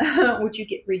 which you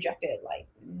get rejected like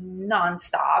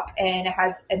nonstop, and it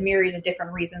has a myriad of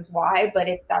different reasons why. But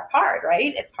that's hard,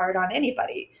 right? It's hard on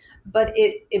anybody, but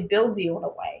it builds you in a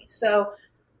way. So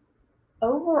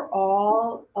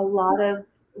overall, a lot of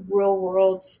real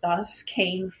world stuff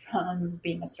came from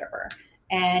being a stripper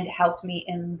and helped me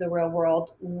in the real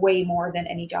world way more than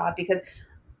any job, because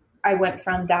I went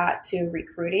from that to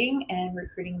recruiting, and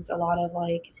recruiting is a lot of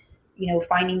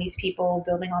finding these people,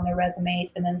 building on their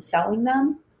resumes, and then selling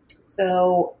them.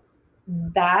 So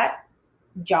that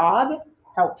job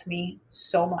helped me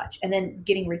so much. And then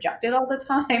getting rejected all the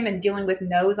time and dealing with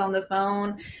no's on the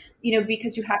phone,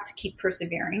 because you have to keep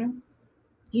persevering,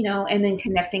 and then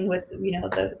connecting with,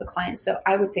 the clients. So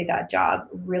I would say that job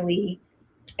really,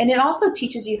 and it also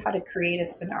teaches you how to create a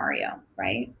scenario,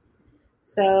 right?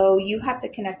 So you have to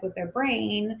connect with their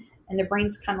brain, and the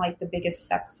brain's kind of like the biggest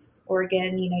sex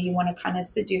organ. You want to kind of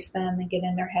seduce them and get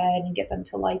in their head and get them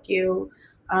to like you.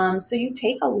 So you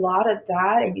take a lot of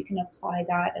that and you can apply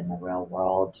that in the real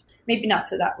world. Maybe not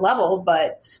to that level,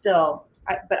 but still,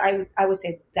 I would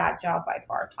say that job by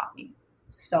far taught me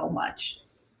so much.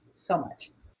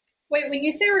 Wait, when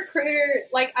you say recruiter,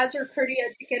 like as a recruiter, you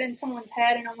have to get in someone's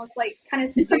head and almost like kind of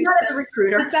I'm seduce not a them.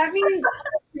 recruiter. Does that mean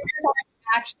recruiters aren't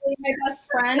actually my best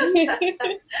friends?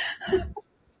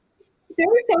 There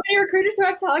were so many recruiters who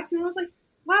I've talked to and I was like,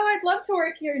 wow, I'd love to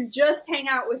work here and just hang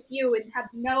out with you and have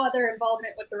no other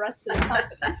involvement with the rest of the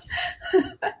company.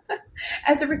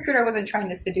 As a recruiter, I wasn't trying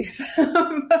to seduce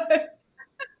them, but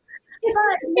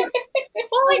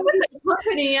Well, like with the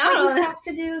company, I what don't you know. have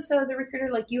to do. So as a recruiter,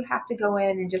 like you have to go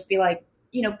in and just be like,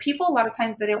 people a lot of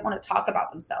times they don't want to talk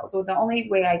about themselves. Well, the only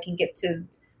way I can get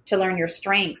to learn your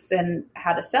strengths and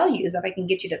how to sell you is if I can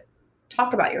get you to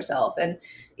talk about yourself. And,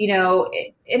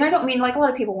 and I don't mean like a lot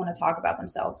of people want to talk about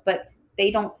themselves, but they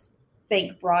don't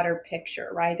think broader picture,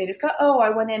 right? They just go, oh, I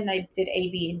went in and I did A,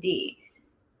 B, and D.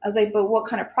 I was like, but what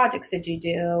kind of projects did you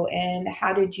do? And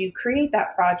how did you create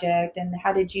that project? And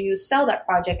how did you sell that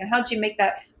project? And how did you make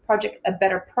that project a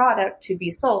better product to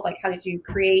be sold? Like, how did you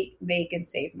create, make, and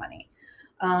save money?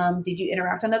 Did you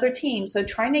interact on other teams? So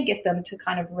trying to get them to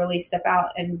kind of really step out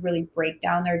and really break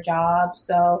down their job.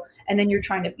 So, and then you're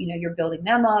trying to, you're building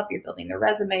them up, you're building their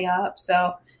resume up.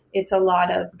 So it's a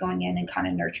lot of going in and kind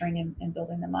of nurturing and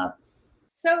building them up.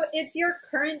 So is your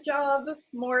current job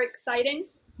more exciting?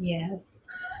 Yes.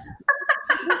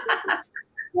 I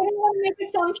don't want to make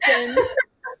assumptions,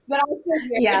 but I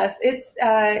figure. Yes, it's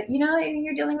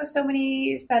you're dealing with so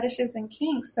many fetishes and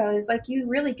kinks, so it's like you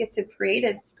really get to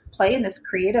play in this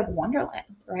creative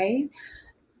wonderland, right?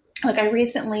 Like I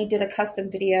recently did a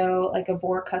custom video, like a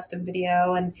Vor custom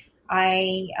video, and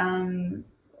I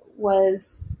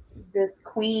was this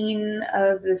queen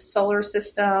of the solar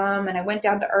system, and I went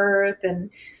down to Earth,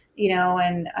 and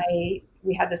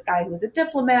we had this guy who was a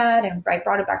diplomat, and I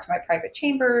brought him back to my private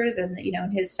chambers, and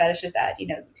and his fetish is that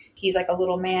he's like a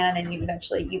little man, and you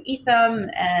eventually you eat them,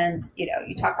 and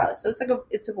you talk about this. So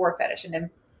it's a Vor fetish, and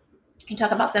then you talk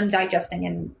about them digesting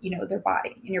in their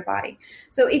body, in your body.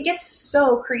 So it gets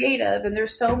so creative, and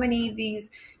there's so many of these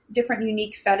different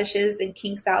unique fetishes and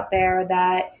kinks out there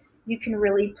that you can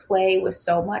really play with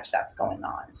so much that's going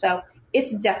on. So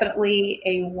it's definitely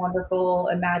a wonderful,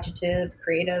 imaginative,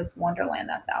 creative wonderland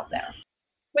that's out there.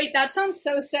 Wait, that sounds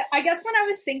so sad. I guess when I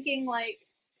was thinking like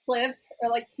clip or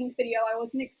like kink video, I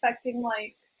wasn't expecting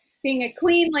like being a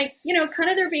queen, like, kind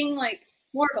of there being like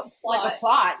more of a plot. Like a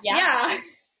plot, yeah.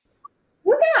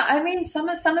 Well, yeah, I mean, some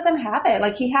of them have it.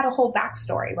 Like he had a whole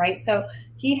backstory, right? So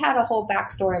he had a whole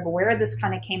backstory of where this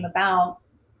kind of came about,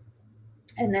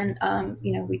 and then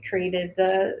we created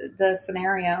the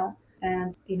scenario,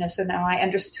 and so now I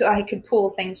understood. I could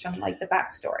pull things from like the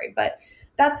backstory, but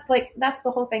that's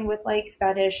the whole thing with like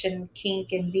fetish and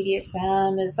kink and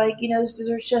BDSM is like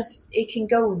there's just it can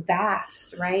go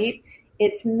vast, right?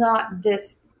 It's not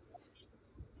this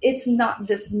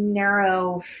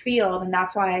narrow field. And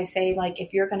that's why I say, like,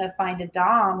 if you're going to find a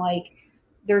dom, like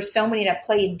there's so many that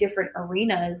play in different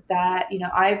arenas that,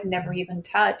 I've never even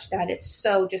touched, that it's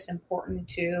so just important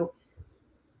to,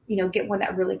 get one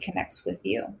that really connects with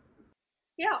you.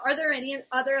 Yeah. Are there any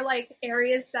other like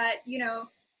areas that,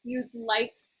 you'd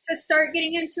like to start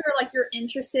getting into, or like you're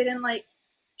interested in like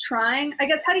trying? I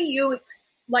guess, how do you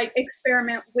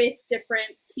experiment with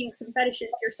different kinks and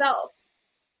fetishes yourself?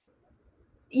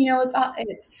 It's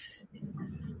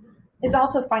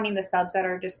also finding the subs that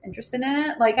are just interested in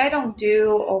it. Like I don't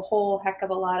do a whole heck of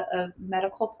a lot of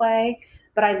medical play,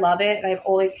 but I love it. And I've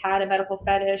always had a medical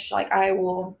fetish. Like I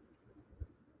will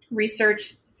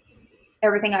research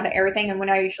everything out of everything. And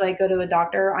when I usually go to a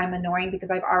doctor, I'm annoying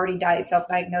because I've already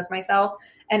self-diagnosed myself,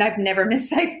 and I've never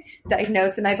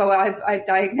misdiagnosed. And I've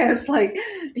diagnosed like,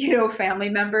 family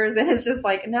members, and it's just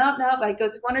like, no, like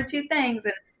it's one or two things.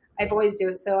 And I've always do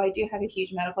it. So I do have a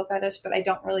huge medical fetish, but I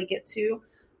don't really get to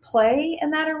play in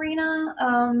that arena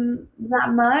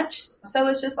that much. So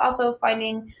it's just also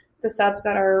finding the subs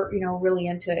that are, really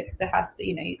into it, because it has to,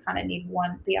 you kind of need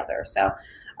one the other. So,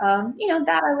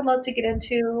 that I would love to get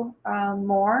into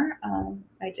more.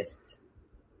 I just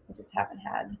haven't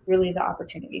had really the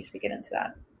opportunities to get into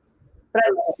that. But I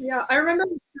love it. Yeah, I remember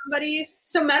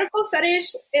so medical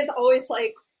fetish is always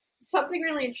like something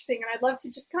really interesting, and I'd love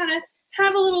to just kind of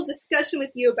have a little discussion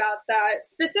with you about that.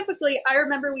 Specifically, I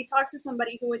remember we talked to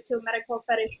somebody who went to a medical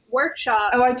fetish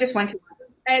workshop. Oh, I just went to one.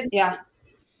 And yeah.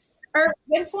 Or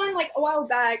went to one like a while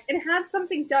back and had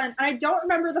something done. And I don't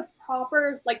remember the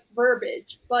proper like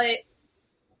verbiage, but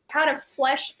had a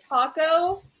flesh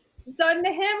taco done to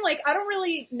him. Like, I don't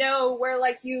really know where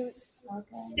like you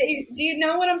stay. Do you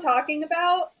know what I'm talking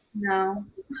about? No.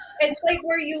 It's like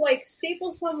where you like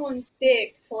staple someone's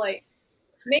dick to like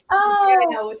make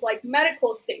with like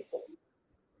medical staples.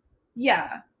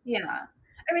 Yeah.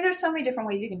 I mean, there's so many different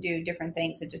ways you can do different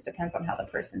things. It just depends on how the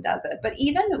person does it. But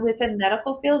even within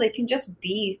medical field, it can just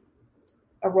be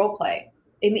a role play.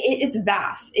 I mean, it's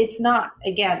vast. It's not,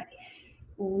 again,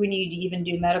 when you even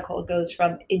do medical, it goes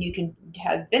from, and you can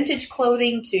have vintage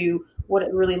clothing to what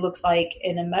it really looks like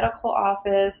in a medical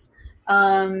office.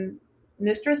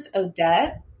 Mistress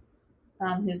Odette,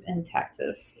 who's in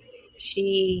Texas,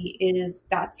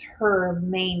 that's her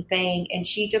main thing. And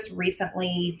she just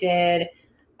recently did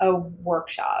a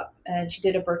workshop, and she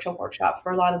did a virtual workshop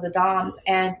for a lot of the DOMs,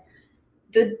 and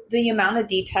the amount of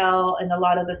detail and a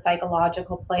lot of the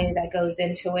psychological play that goes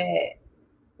into it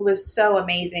was so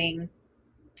amazing.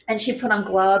 And she put on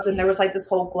gloves, and there was like this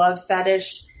whole glove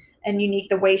fetish and unique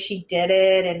the way she did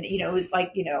it. And, it was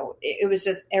like, it was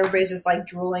just, everybody's just like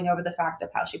drooling over the fact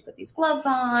of how she put these gloves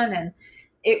on. And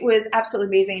it was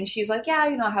absolutely amazing. And she's like, yeah,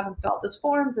 I haven't felt this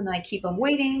forms, and I keep them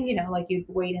waiting, like you'd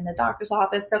wait in the doctor's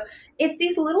office. So it's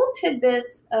these little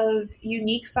tidbits of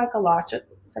unique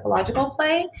psychological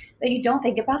play that you don't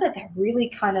think about it that really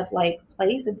kind of like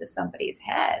plays into somebody's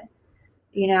head,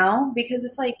 because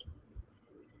it's like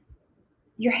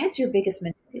your head's your biggest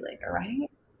manipulator, right?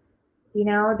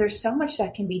 There's so much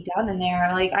that can be done in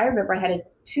there. Like I remember I had a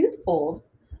tooth pulled,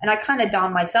 and I kind of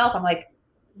dawned myself. I'm like,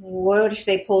 what if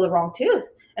they pull the wrong tooth?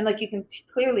 And like you can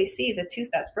clearly see the tooth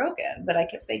that's broken, but I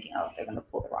kept thinking, oh, they're going to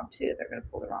pull the wrong tooth. They're going to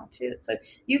pull the wrong tooth. So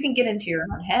you can get into your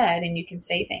own head and you can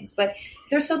say things, but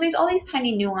there's all these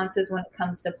tiny nuances when it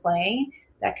comes to play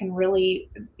that can really,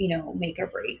 make or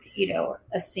break,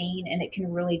 a scene, and it can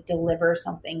really deliver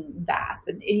something vast.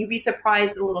 And you'd be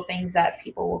surprised the little things that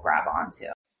people will grab onto.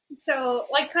 So,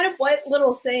 like, kind of what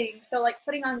little things? So, like,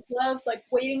 putting on gloves, like,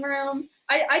 waiting room.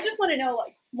 I just want to know,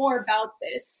 like, more about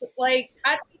this. Like,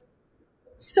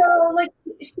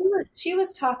 she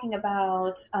was talking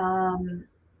about,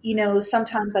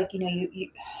 sometimes, like,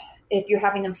 you if you're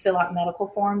having them fill out medical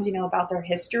forms, about their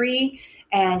history,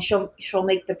 and she'll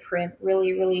make the print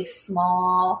really, really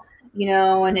small,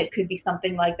 and it could be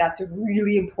something like that's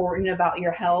really important about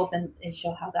your health, and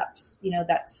she'll have that,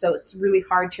 that's, so it's really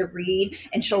hard to read,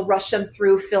 and she'll rush them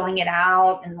through filling it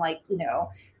out, and like,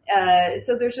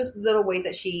 so there's just little ways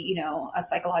that she,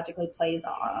 psychologically plays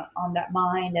on that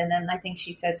mind. And then I think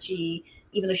she said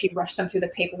even though she rushed them through the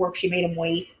paperwork, she made them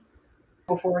wait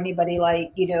before anybody,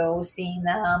 like, seeing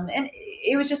them. And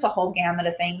it was just a whole gamut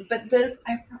of things. But this,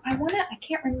 I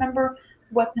can't remember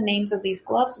what the names of these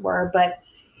gloves were, but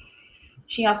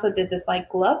she also did this like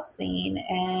glove scene,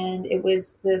 and it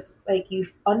was this, like, you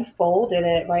unfolded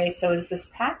it, right? So it was this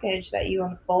package that you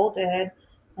unfolded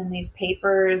and these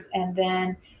papers, and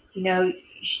then,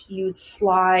 you'd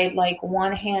slide like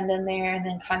one hand in there and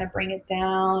then kind of bring it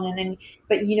down, and then,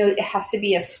 but it has to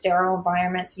be a sterile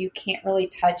environment, so you can't really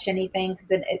touch anything, because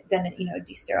then it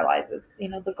desterilizes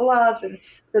the gloves. And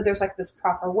so there's like this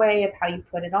proper way of how you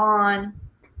put it on.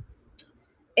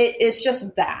 It's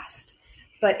just vast,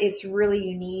 but it's really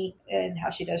unique in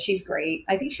how she does. She's great.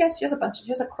 I think she has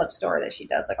a clip store that she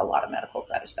does like a lot of medical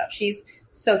fetish stuff. She's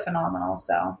so phenomenal.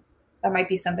 So that might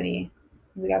be somebody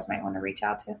you guys might want to reach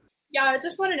out to. Yeah, I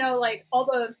just want to know, like, all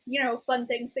the, fun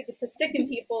things that get to stick in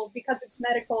people because it's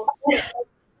medical.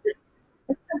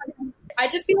 I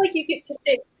just feel like you get to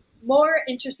stick more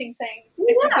interesting things.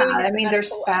 Yeah, there's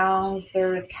sounds,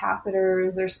 there's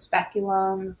catheters, there's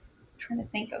speculums. I'm trying to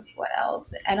think of what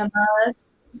else. Enemas.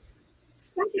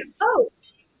 Oh,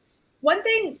 one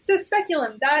thing. So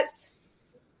speculum, that's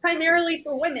primarily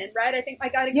for women, right? I think my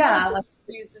gynecologist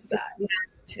uses that. Yeah,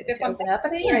 to open up,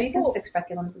 but you can stick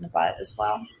speculums in the butt as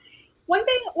well. One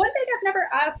thing I've never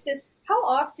asked is, how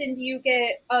often do you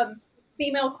get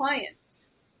female clients?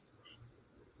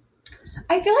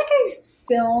 I feel like I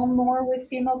film more with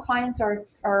female clients,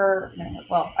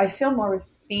 I film more with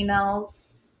females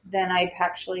than I've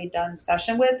actually done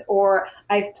session with, or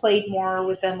I've played more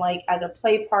with them like as a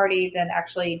play party than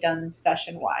actually done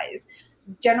session wise.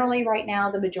 Generally right now,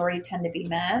 the majority tend to be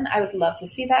men. I would love to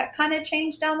see that kind of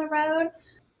change down the road,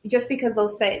 just because they'll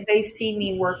say they've seen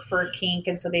me work for kink,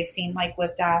 and so they've seen like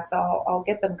with DAS, so I'll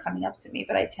get them coming up to me,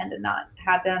 but I tend to not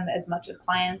have them as much as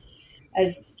clients,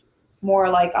 as more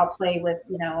like I'll play with,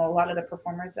 a lot of the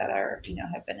performers that are,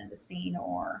 have been in the scene,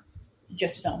 or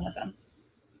just film with them.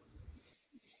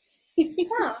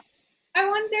 Huh. I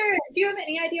wonder, do you have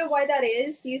any idea why that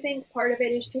is? Do you think part of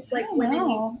it is just like women?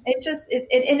 No. It's just,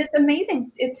 it's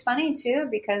amazing. It's funny too,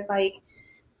 because like,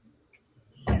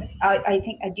 I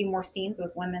think I do more scenes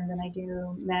with women than I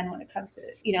do men when it comes to,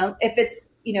 if it's,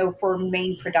 for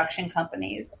main production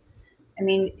companies. I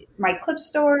mean, my clip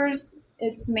stores,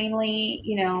 it's mainly,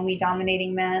 me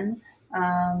dominating men.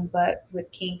 But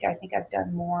with kink, I think I've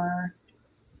done more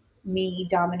me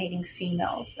dominating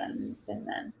females than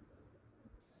men.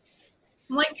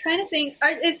 I'm like trying to think,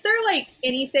 is there like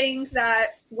anything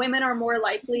that women are more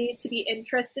likely to be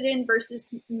interested in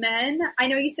versus men? I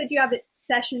know you said you have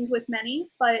sessions with many,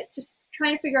 but just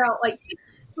trying to figure out like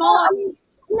small.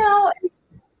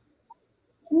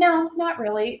 No, not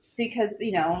really, because,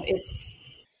 it's,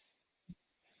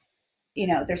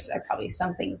 there's probably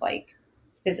some things like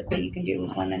physically you can do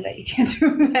with women that you can't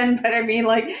do with men. But I mean,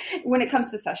 like when it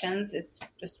comes to sessions, it's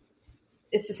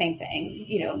the same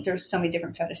thing. There's so many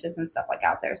different fetishes and stuff like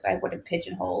out there. So I wouldn't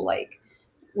pigeonhole like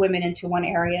women into one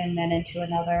area and men into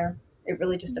another. It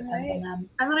really just depends on them.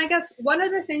 And then I guess one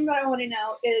other thing that I want to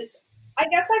know is, I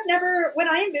guess I've never, when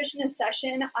I envision a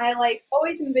session, I like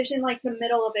always envision like the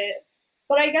middle of it.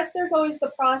 But I guess there's always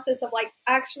the process of like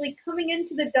actually coming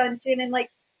into the dungeon and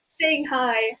like saying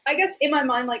hi. I guess in my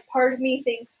mind, like part of me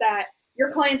thinks that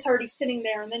your client's already sitting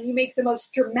there and then you make the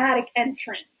most dramatic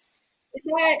entrance. Is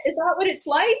that what it's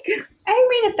like? I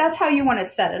mean, if that's how you want to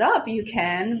set it up, you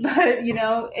can. But,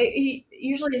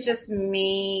 usually it's just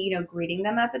me, greeting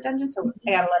them at the dungeon. So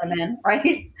I got to let them in,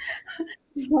 right?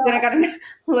 Then I got to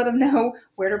let them know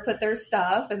where to put their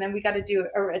stuff. And then we got to do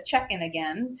a check-in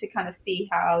again to kind of see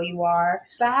how you are.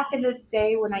 Back in the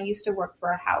day when I used to work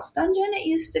for a house dungeon, it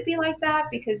used to be like that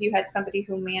because you had somebody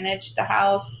who managed the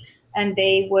house and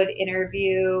they would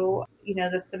interview,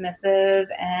 the submissive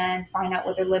and find out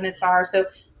what their limits are. So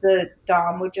the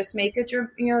dom would just make a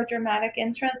dramatic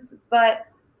entrance. But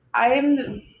I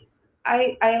am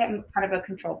kind of a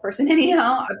control person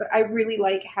anyhow, but I really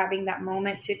like having that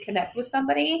moment to connect with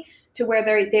somebody to where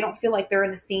they don't feel like they're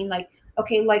in a scene. Like,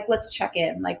 okay, like let's check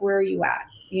in. Like, where are you at?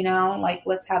 Like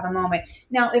let's have a moment.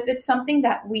 Now, if it's something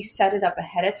that we set it up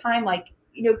ahead of time, like,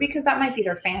 because that might be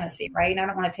their fantasy, right? And I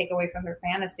don't want to take away from their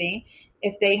fantasy.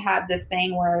 If they have this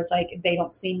thing where it's like, they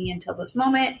don't see me until this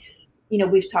moment,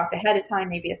 we've talked ahead of time.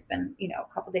 Maybe it's been,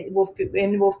 a couple of days. We'll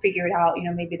figure it out.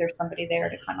 Maybe there's somebody there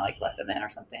to kind of like let them in or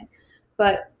something.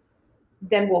 But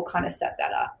then we'll kind of set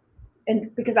that up.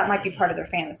 And because that might be part of their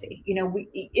fantasy. You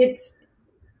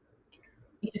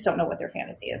just don't know what their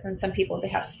fantasy is. And some people, they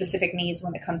have specific needs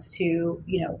when it comes to,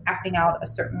 acting out a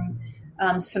certain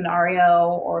scenario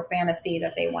or fantasy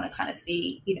that they want to kind of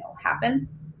see, happen.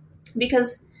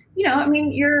 Because,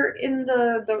 you're in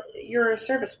you're a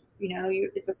service,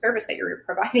 it's a service that you're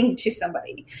providing to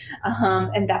somebody.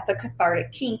 And that's a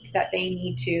cathartic kink that they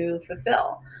need to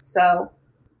fulfill. So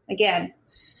again,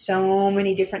 so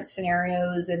many different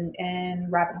scenarios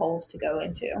and rabbit holes to go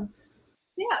into.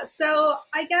 Yeah. So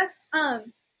I guess,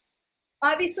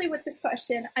 obviously with this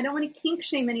question, I don't want to kink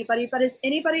shame anybody, but has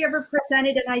anybody ever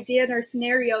presented an idea or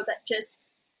scenario that just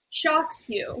shocks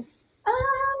you?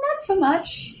 Not so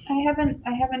much. I haven't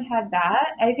had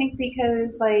that. I think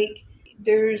because like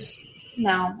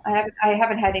I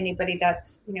haven't had anybody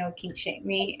that's, kink shame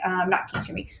me, not kink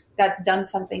shame me, that's done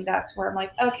something that's where I'm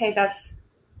like, okay, that's,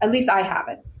 at least I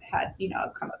haven't had,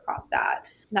 come across that.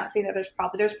 Not saying that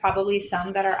there's probably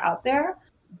some that are out there,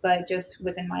 but just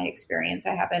within my experience,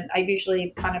 I've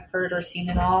usually kind of heard or seen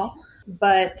it all,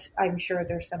 but I'm sure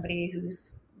there's somebody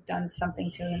who's done something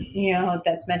to,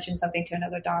 that's mentioned something to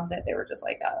another dom that they were just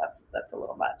like, oh, that's a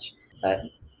little much. But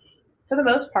for the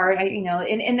most part,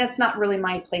 and that's not really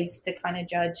my place to kind of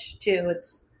judge too.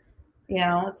 It's,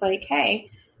 it's like, hey,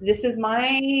 this is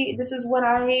what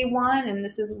I want and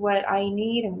this is what I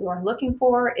need and what I'm looking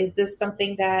for. Is this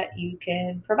something that you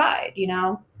can provide,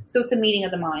 So it's a meeting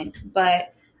of the minds,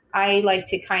 but I like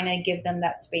to kind of give them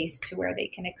that space to where they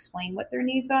can explain what their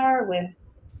needs are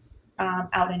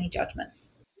without any judgment.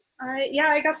 Yeah,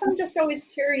 I guess I'm just always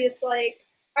curious. Like,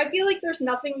 I feel like there's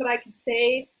nothing that I could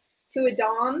say to a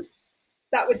dom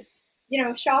that would,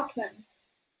 shock them.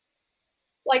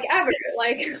 Like, ever.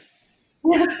 Like,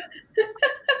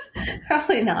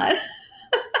 probably not.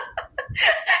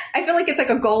 I feel like it's like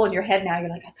a goal in your head now. You're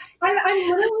like, I'm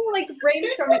literally like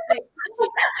brainstorming. Like,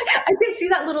 I can see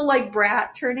that little like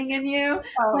brat turning in you.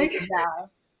 Oh, like, yeah.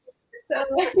 So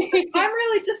I'm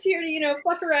really just here to,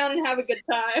 fuck around and have a good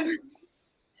time.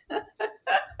 So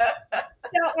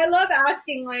I love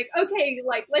asking, like, okay,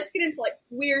 like, let's get into like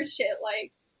weird shit.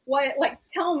 Like, what? Like,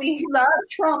 tell me. Love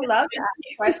that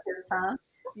questions, huh?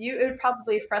 It would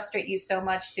probably frustrate you so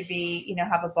much to be,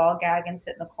 have a ball gag and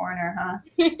sit in the corner, huh?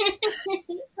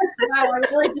 Wow, I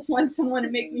really just want someone to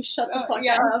make me shut the fuck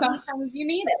up. Sometimes you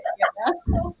need it.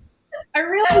 I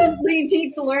really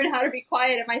need to learn how to be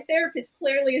quiet, and my therapist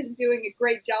clearly isn't doing a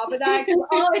great job of that because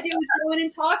all I do is go in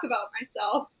and talk about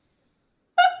myself.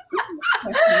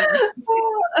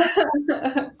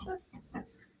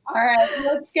 All right,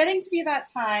 well, it's getting to be that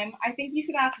time. I think you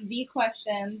should ask the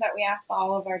question that we ask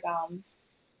all of our doms.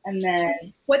 And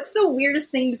then What's the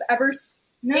weirdest thing you've ever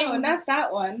no, not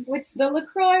that one. What's the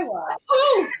LaCroix one?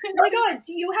 Oh my god,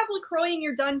 do you have LaCroix in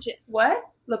your dungeon? What?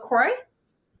 LaCroix?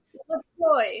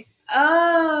 LaCroix.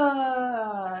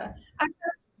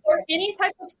 Or any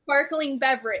type of sparkling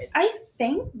beverage. I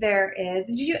think there is.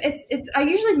 Did you? It's. I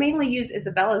usually mainly use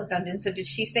Isabella's dungeon. So did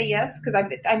she say yes? Because I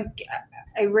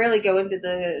rarely go into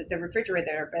the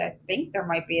refrigerator, but I think there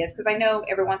might be. Because I know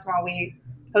every once in a while we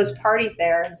host parties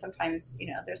there, and sometimes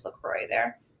there's LaCroix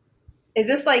there. Is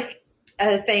this like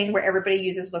a thing where everybody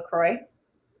uses LaCroix?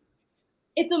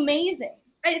 It's amazing.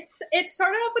 It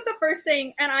started off with the first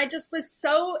thing, and I just was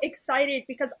so excited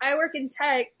because I work in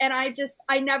tech, and I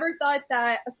never thought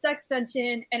that a sex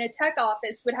dungeon and a tech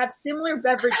office would have similar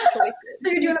beverage choices. So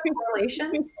you're doing a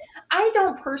correlation? I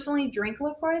don't personally drink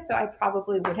LaCroix, so I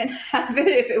probably wouldn't have it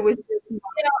if it was just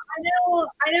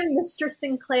I know Mistress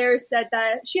Sinclair said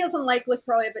that she doesn't like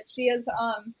LaCroix, but she has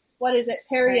what is it,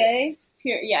 Perrier?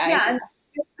 Yeah.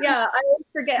 Yeah, I always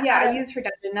forget. Yeah, I use her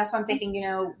dungeon. That's what I'm thinking,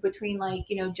 between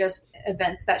just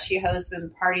events that she hosts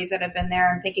and parties that have been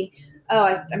there. I'm thinking,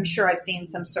 I'm sure I've seen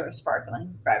some sort of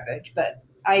sparkling beverage, but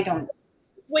I don't.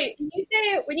 Wait,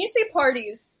 when you say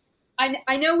parties,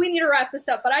 I know we need to wrap this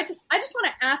up, but I just want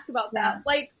to ask about that. Yeah.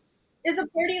 Like, is a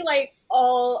party like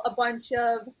all a bunch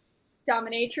of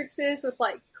dominatrixes with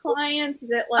like clients?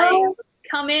 Is it like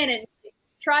come in and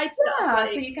try stuff? Yeah,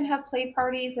 so you can have play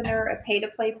parties, and they're a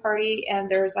pay-to-play party, and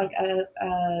there's like a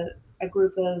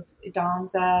group of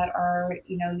doms that are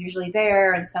usually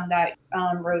there, and some that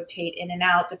rotate in and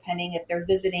out depending if they're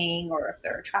visiting or if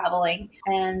they're traveling.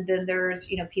 And then there's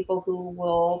people who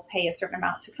will pay a certain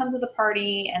amount to come to the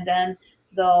party, and then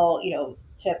they'll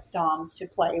tip doms to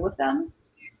play with them.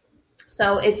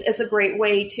 So it's a great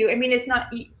way to. I mean, it's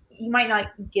not you might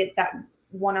not get that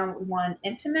one-on-one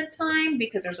intimate time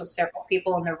because there's several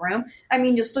people in the room. I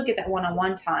mean, you'll still get that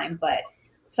one-on-one time, but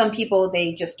some people,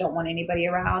 they just don't want anybody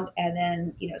around. And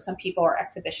then, some people are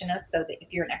exhibitionists. So that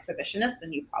if you're an exhibitionist,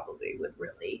 then you probably would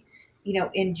really,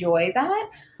 enjoy that.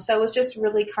 So it's just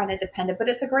really kind of dependent, but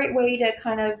it's a great way to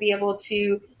kind of be able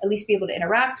to at least be able to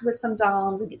interact with some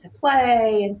doms and get to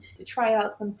play and to try out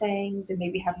some things and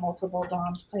maybe have multiple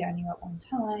doms play on you at one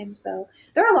time. So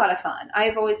they're a lot of fun.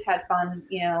 I've always had fun,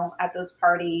 at those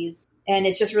parties, and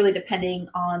it's just really depending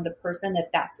on the person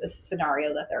if that's a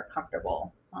scenario that they're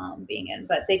comfortable being in,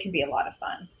 but they can be a lot of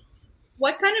fun.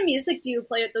 What kind of music do you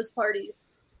play at those parties?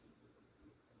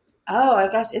 Oh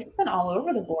gosh, it's been all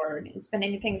over the board. It's been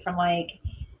anything from 80s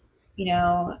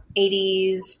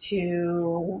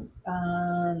to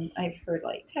I've heard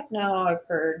like techno. I've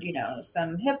heard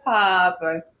some hip hop.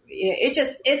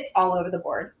 It's all over the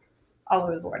board. All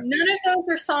over the board. None of those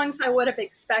are songs I would have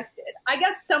expected. I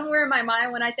guess somewhere in my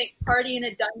mind when I think party in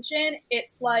a dungeon,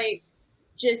 it's like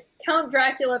just Count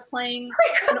Dracula playing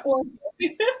an organ.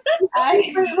 Wait,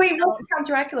 what's Count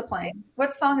Dracula playing?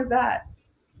 What song is that?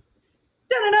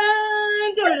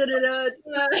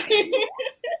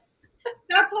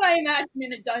 That's what I imagine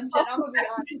in a dungeon. I'm gonna be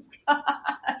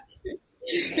honest.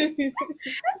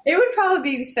 It would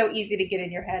probably be so easy to get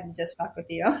in your head and just fuck with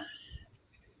you.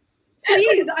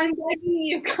 Please, I'm begging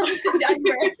you, come to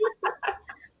Denver.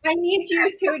 I need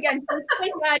you to again fix my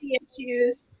daddy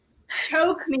issues,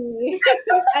 choke me,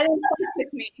 and then fuck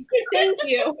with me. Thank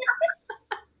you.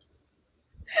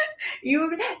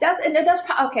 That's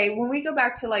okay. When we go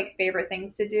back to like favorite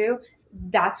things to do,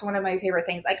 that's one of my favorite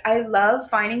things. Like I love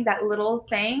finding that little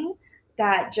thing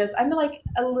that just I'm like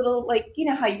a little like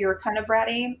how you're kind of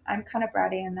bratty. I'm kind of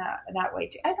bratty in that way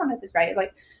too. I don't know if it's bratty.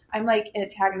 Like I'm like an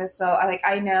antagonist, so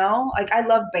I know like I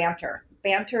love banter.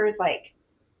 Banter is like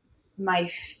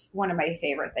one of my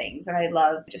favorite things, and I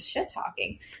love just shit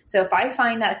talking. So if I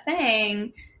find that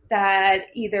thing that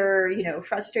either,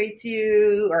 frustrates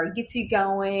you or gets you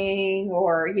going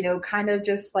or, kind of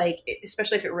just like,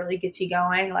 especially if it really gets you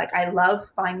going, like I love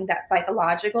finding that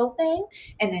psychological thing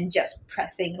and then just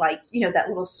pressing like, that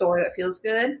little sword that feels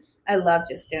good. I love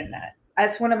just doing that.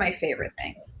 That's one of my favorite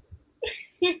things.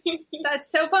 That's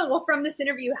so fun. Well, from this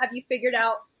interview, have you figured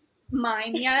out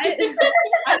mine yet?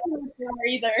 I don't know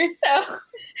either. So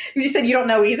you just said you don't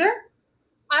know either?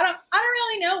 I don't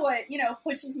really know what,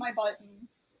 pushes my buttons.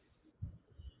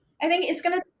 I think it's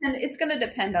gonna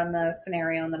depend on the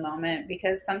scenario in the moment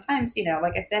because sometimes,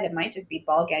 like I said, it might just be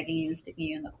ball gagging you and sticking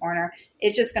you in the corner.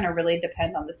 It's just gonna really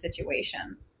depend on the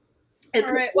situation. All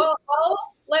right. Well, I'll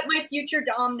let my future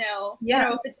dom know.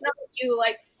 Yeah. If it's not you,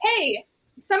 like, hey,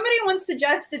 somebody once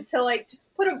suggested to like just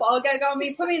put a ball gag on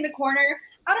me, put me in the corner.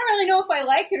 I don't really know if I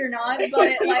like it or not, but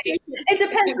like it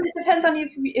depends. It depends on you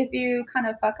if you kind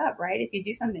of fuck up, right? If you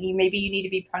do something, maybe you need to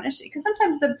be punished. Because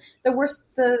sometimes the worst,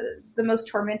 the most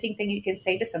tormenting thing you can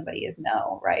say to somebody is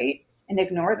no, right? And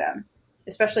ignore them,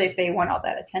 especially if they want all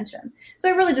that attention. So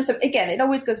it really just, again, it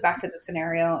always goes back to the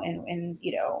scenario and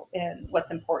you know, and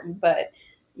what's important. But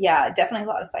yeah, definitely a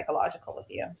lot of psychological with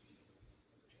you.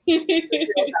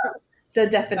 The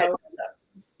definite.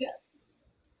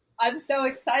 I'm so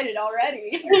excited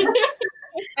already.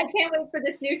 I can't wait for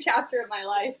this new chapter of my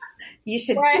life. You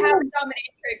should. Where I have a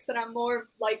dominatrix and I'm more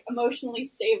like emotionally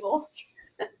stable.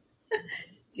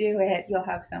 Do it. You'll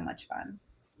have so much fun.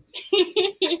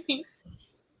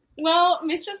 Well,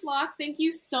 Mistress Locke, thank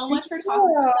you so much for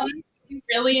talking to us. We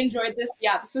really enjoyed this.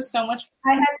 Yeah, this was so much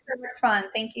fun. I had so much fun.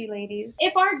 Thank you, ladies.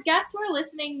 If our guests who are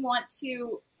listening want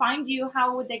to find you,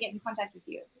 how would they get in contact with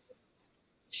you?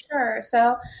 Sure.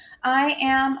 So I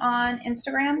am on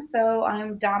Instagram. So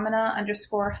I'm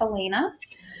Domina_Helena.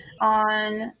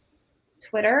 On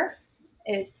Twitter,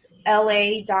 it's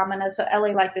LA Domina. So LA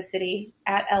like the city,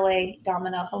 at LA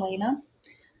Domina Helena.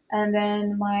 And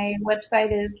then my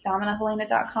website is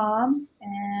dominahelena.com.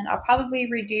 And I'll probably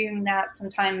be redoing that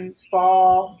sometime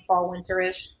fall,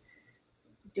 winterish,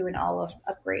 doing all of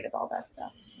upgrade of all that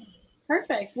stuff. So.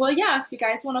 Perfect. Well, yeah, if you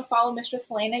guys want to follow Mistress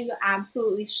Helena, you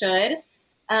absolutely should.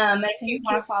 And if you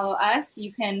want to follow us,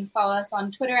 you can follow us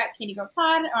on Twitter at Candy Girl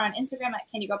Pod or on Instagram at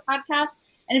Candy Girl Podcast.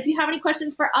 And if you have any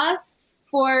questions for us,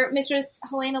 for Mistress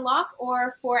Helena Locke,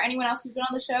 or for anyone else who's been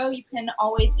on the show, you can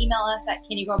always email us at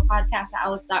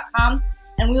candygirlpodcast@outlook.com,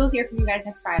 and we will hear from you guys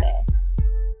next Friday.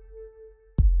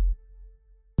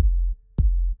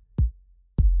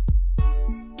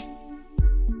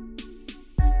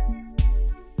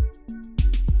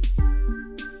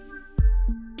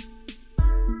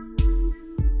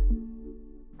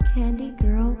 Candy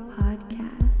Girl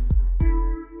Podcast.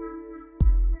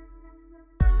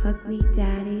 Fuck me,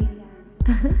 daddy.